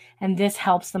 and this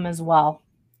helps them as well.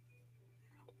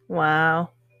 Wow.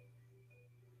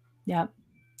 Yeah.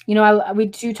 You know, we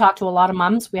do talk to a lot of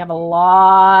moms. We have a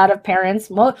lot of parents.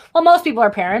 Well, most people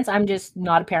are parents. I'm just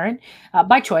not a parent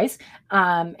by choice.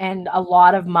 And a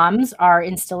lot of moms are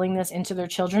instilling this into their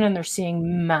children, and they're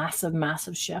seeing massive,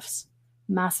 massive shifts.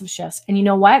 Massive shifts. And you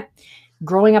know what?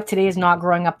 Growing up today is not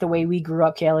growing up the way we grew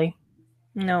up, Kaily.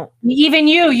 No. Even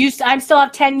I still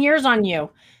have 10 years on you.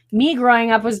 Me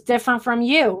growing up was different from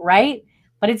you, right?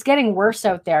 But it's getting worse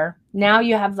out there. Now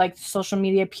you have like social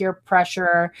media peer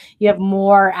pressure. You have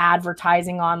more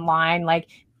advertising online. Like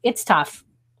it's tough.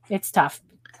 It's tough.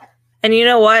 And you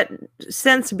know what?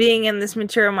 Since being in this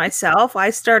material myself, I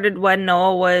started when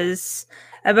Noah was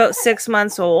about 6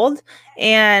 months old.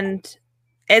 And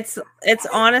it's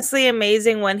honestly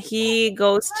amazing when he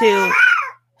goes to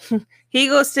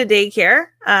daycare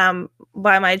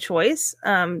by my choice,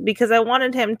 because I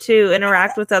wanted him to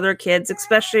interact with other kids,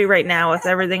 especially right now with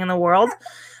everything in the world.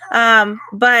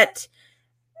 But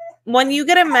when you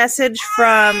get a message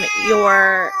from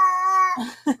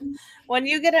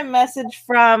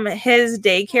his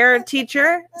daycare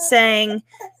teacher saying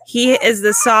he is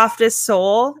the softest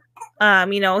soul,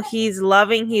 he's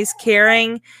loving, he's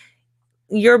caring,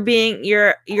 you're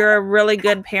a really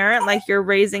good parent, like you're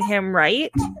raising him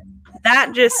right,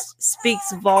 that just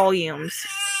speaks volumes.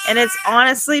 And it's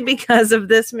honestly because of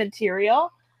this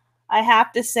material, I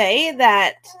have to say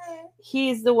that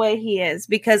he's the way he is,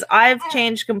 because I've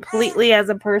changed completely as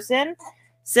a person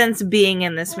since being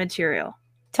in this material.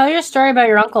 Tell your story about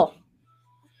your uncle.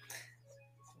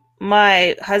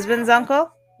 My husband's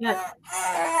uncle? Yeah.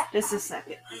 Just a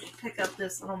second. Let me pick up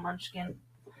this little munchkin.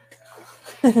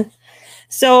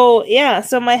 So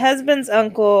my husband's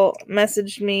uncle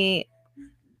messaged me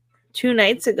 2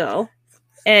 nights ago,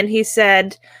 and he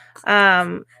said,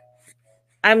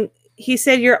 he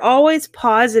said, you're always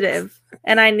positive,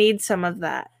 and I need some of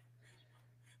that.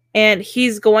 And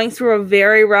he's going through a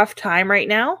very rough time right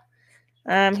now.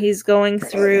 He's going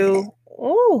through,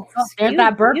 there's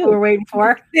that burp we were waiting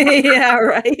for. Yeah,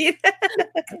 right.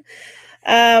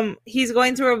 He's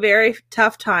going through a very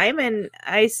tough time, and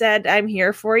I said, I'm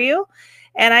here for you.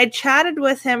 And I chatted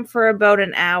with him for about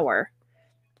an hour.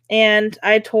 And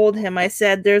I told him, I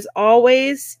said, there's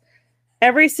always,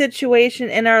 every situation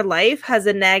in our life has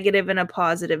a negative and a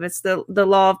positive. It's the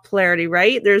law of polarity,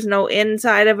 right? There's no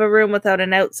inside of a room without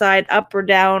an outside, up or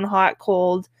down, hot,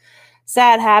 cold,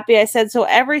 sad, happy. I said, so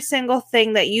every single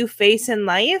thing that you face in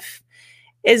life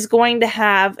is going to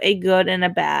have a good and a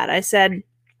bad. I said,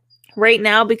 right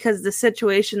now, because the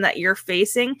situation that you're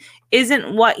facing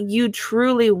isn't what you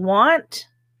truly want,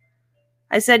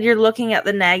 I said, you're looking at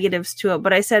the negatives to it.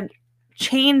 But I said,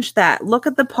 change that. Look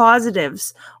at the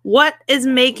positives. What is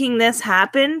making this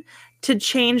happen to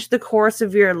change the course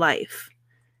of your life?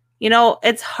 You know,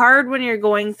 it's hard when you're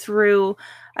going through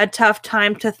a tough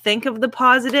time to think of the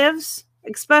positives,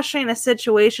 especially in a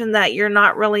situation that you're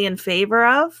not really in favor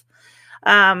of.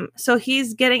 So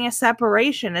he's getting a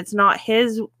separation. It's not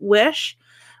his wish,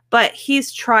 but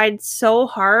he's tried so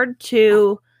hard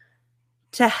to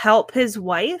help his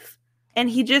wife, and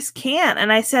he just can't.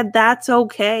 And I said, that's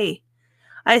okay.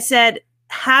 I said,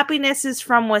 happiness is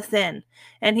from within.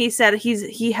 And he said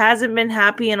he hasn't been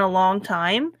happy in a long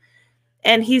time,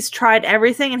 and he's tried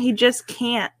everything, and he just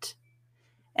can't.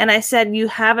 And I said, you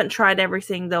haven't tried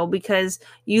everything, though, because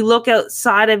you look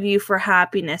outside of you for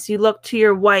happiness. You look to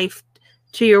your wife,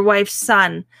 to your wife's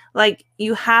son. Like,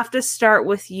 you have to start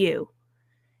with you.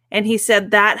 And he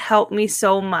said, that helped me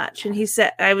so much. And he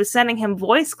said, I was sending him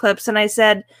voice clips, and I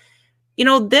said, you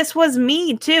know, this was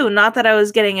me too. Not that I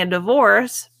was getting a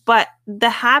divorce, but the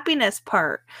happiness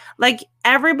part. Like,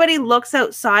 everybody looks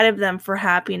outside of them for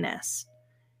happiness.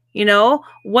 You know,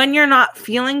 when you're not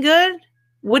feeling good,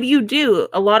 what do?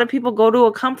 A lot of people go to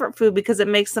a comfort food because it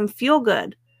makes them feel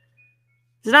good.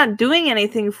 It's not doing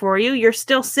anything for you. You're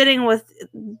still sitting with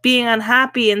being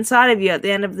unhappy inside of you at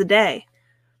the end of the day.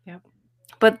 Yep.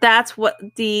 But that's what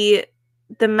the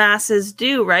masses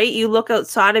do, right? You look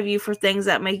outside of you for things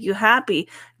that make you happy,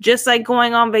 just like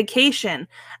going on vacation.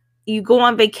 You go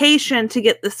on vacation to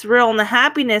get the thrill and the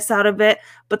happiness out of it,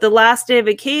 but the last day of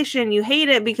vacation, you hate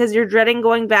it because you're dreading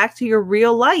going back to your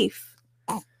real life.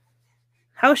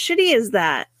 How shitty is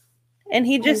that? And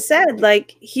he just said,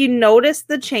 like, he noticed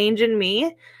the change in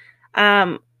me.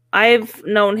 I've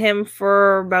known him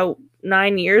for about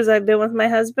 9 years. I've been with my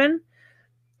husband.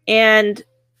 And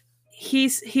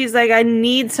he's like, I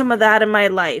need some of that in my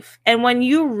life. And when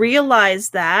you realize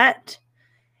that,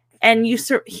 and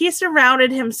he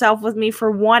surrounded himself with me for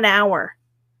 1 hour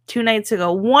 2 nights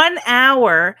ago, 1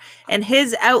 hour, and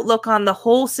his outlook on the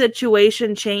whole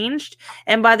situation changed.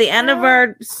 And by the end of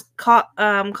our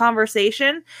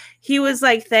conversation, he was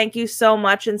like, thank you so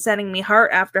much, and sending me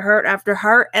heart after heart after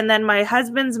heart. And then my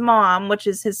husband's mom, which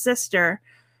is his sister,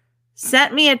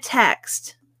 sent me a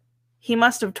text. He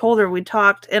must have told her we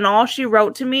talked, and all she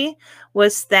wrote to me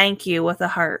was thank you with a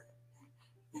heart.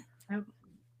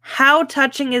 How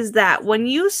touching is that? When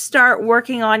you start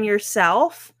working on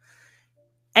yourself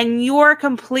and you're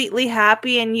completely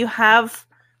happy and you have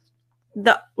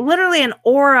literally an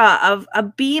aura of a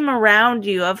beam around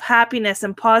you of happiness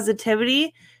and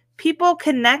positivity, people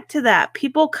connect to that.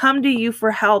 People come to you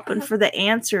for help and for the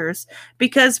answers,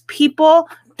 because people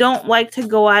don't like to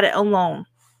go at it alone.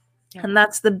 Yeah. And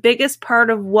that's the biggest part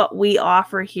of what we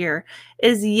offer here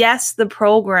is, yes, the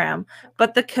program,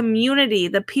 but the community,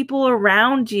 the people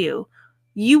around you.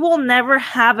 You will never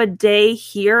have a day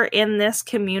here in this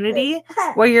community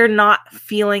where you're not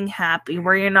feeling happy,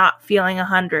 where you're not feeling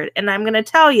 100. And I'm going to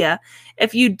tell you,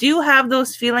 if you do have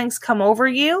those feelings come over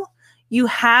you, you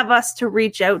have us to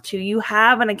reach out to. You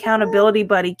have an accountability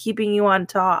buddy keeping you on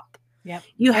top. Yep.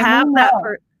 You have that.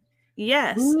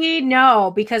 Yes. We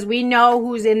know, because we know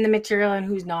who's in the material and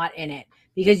who's not in it,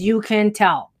 because you can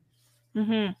tell.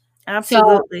 Mm-hmm.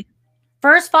 Absolutely. So,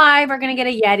 first 5 are going to get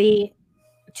a Yeti,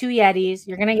 2 Yetis.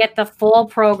 You're going to get the full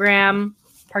program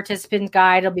participant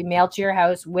guide. It'll be mailed to your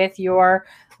house with your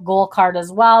goal card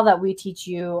as well, that we teach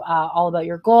you all about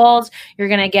your goals. You're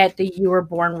going to get the You Were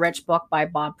Born Rich book by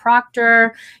Bob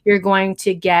Proctor. You're going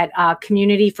to get a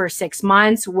community for 6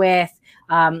 months with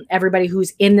everybody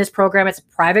who's in this program. It's a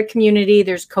private community.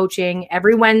 There's coaching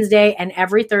every Wednesday and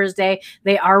every Thursday.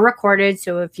 They are recorded,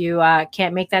 so if you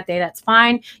can't make that day, that's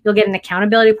fine. You'll get an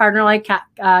accountability partner like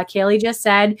Kaily just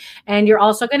said, and you're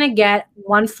also going to get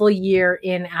 1 full year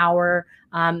in our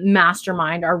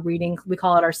mastermind, our reading. We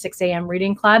call it our 6 a.m.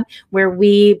 reading club, where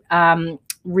we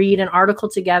read an article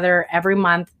together every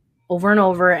month, over and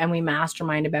over, and we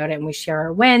mastermind about it, and we share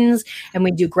our wins, and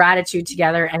we do gratitude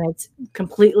together, and it's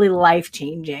completely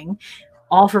life-changing,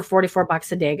 all for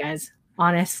 $44 a day, guys.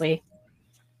 Honestly,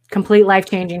 complete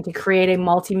life-changing to create a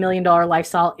multi-million-dollar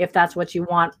lifestyle, if that's what you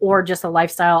want, or just a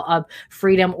lifestyle of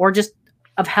freedom, or just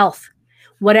of health.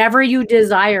 Whatever you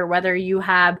desire, whether you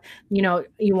have,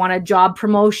 you want a job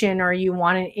promotion, or you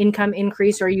want an income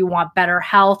increase, or you want better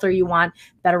health, or you want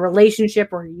better relationship,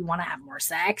 or you want to have more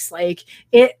sex, like,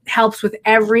 it helps with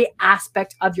every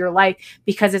aspect of your life,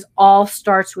 because it all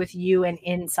starts with you and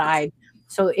inside.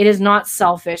 So it is not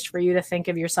selfish for you to think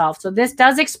of yourself. So this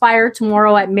does expire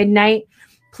tomorrow at midnight.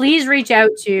 Please reach out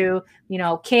to,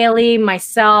 Kaily,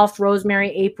 myself,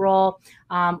 Rosemary, April,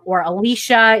 or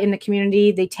Alicia in the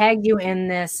community. They tagged you in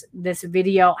this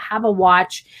video. Have a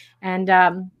watch, and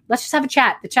let's just have a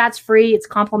chat. The chat's free. It's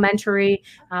complimentary.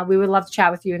 We would love to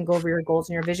chat with you and go over your goals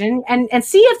and your vision, and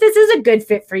see if this is a good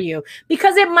fit for you,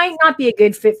 because it might not be a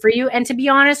good fit for you. And to be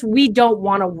honest, we don't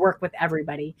want to work with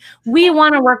everybody. We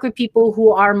want to work with people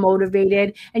who are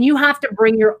motivated, and you have to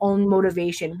bring your own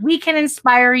motivation. We can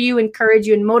inspire you, encourage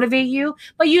you, and motivate you,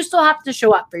 but you still have to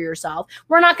show up for yourself.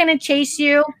 We're not going to chase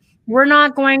you. We're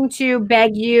not going to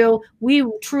beg you. We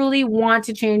truly want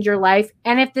to change your life.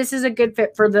 And if this is a good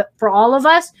fit for all of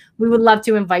us, we would love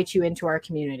to invite you into our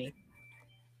community.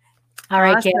 All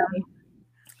right, awesome.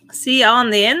 Kaily. See you on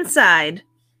the inside.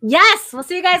 Yes. We'll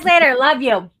see you guys later. Love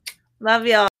you. Love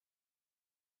y'all.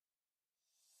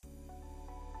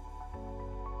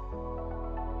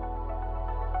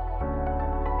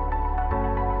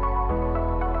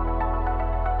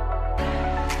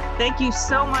 Thank you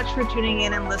so much for tuning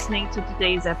in and listening to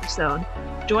today's episode.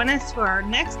 Join us for our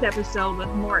next episode with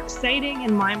more exciting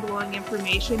and mind-blowing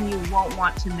information you won't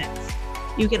want to miss.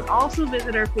 You can also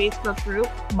visit our Facebook group,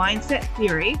 Mindset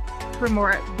Theory, for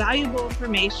more valuable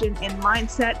information in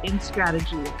mindset and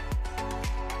strategy.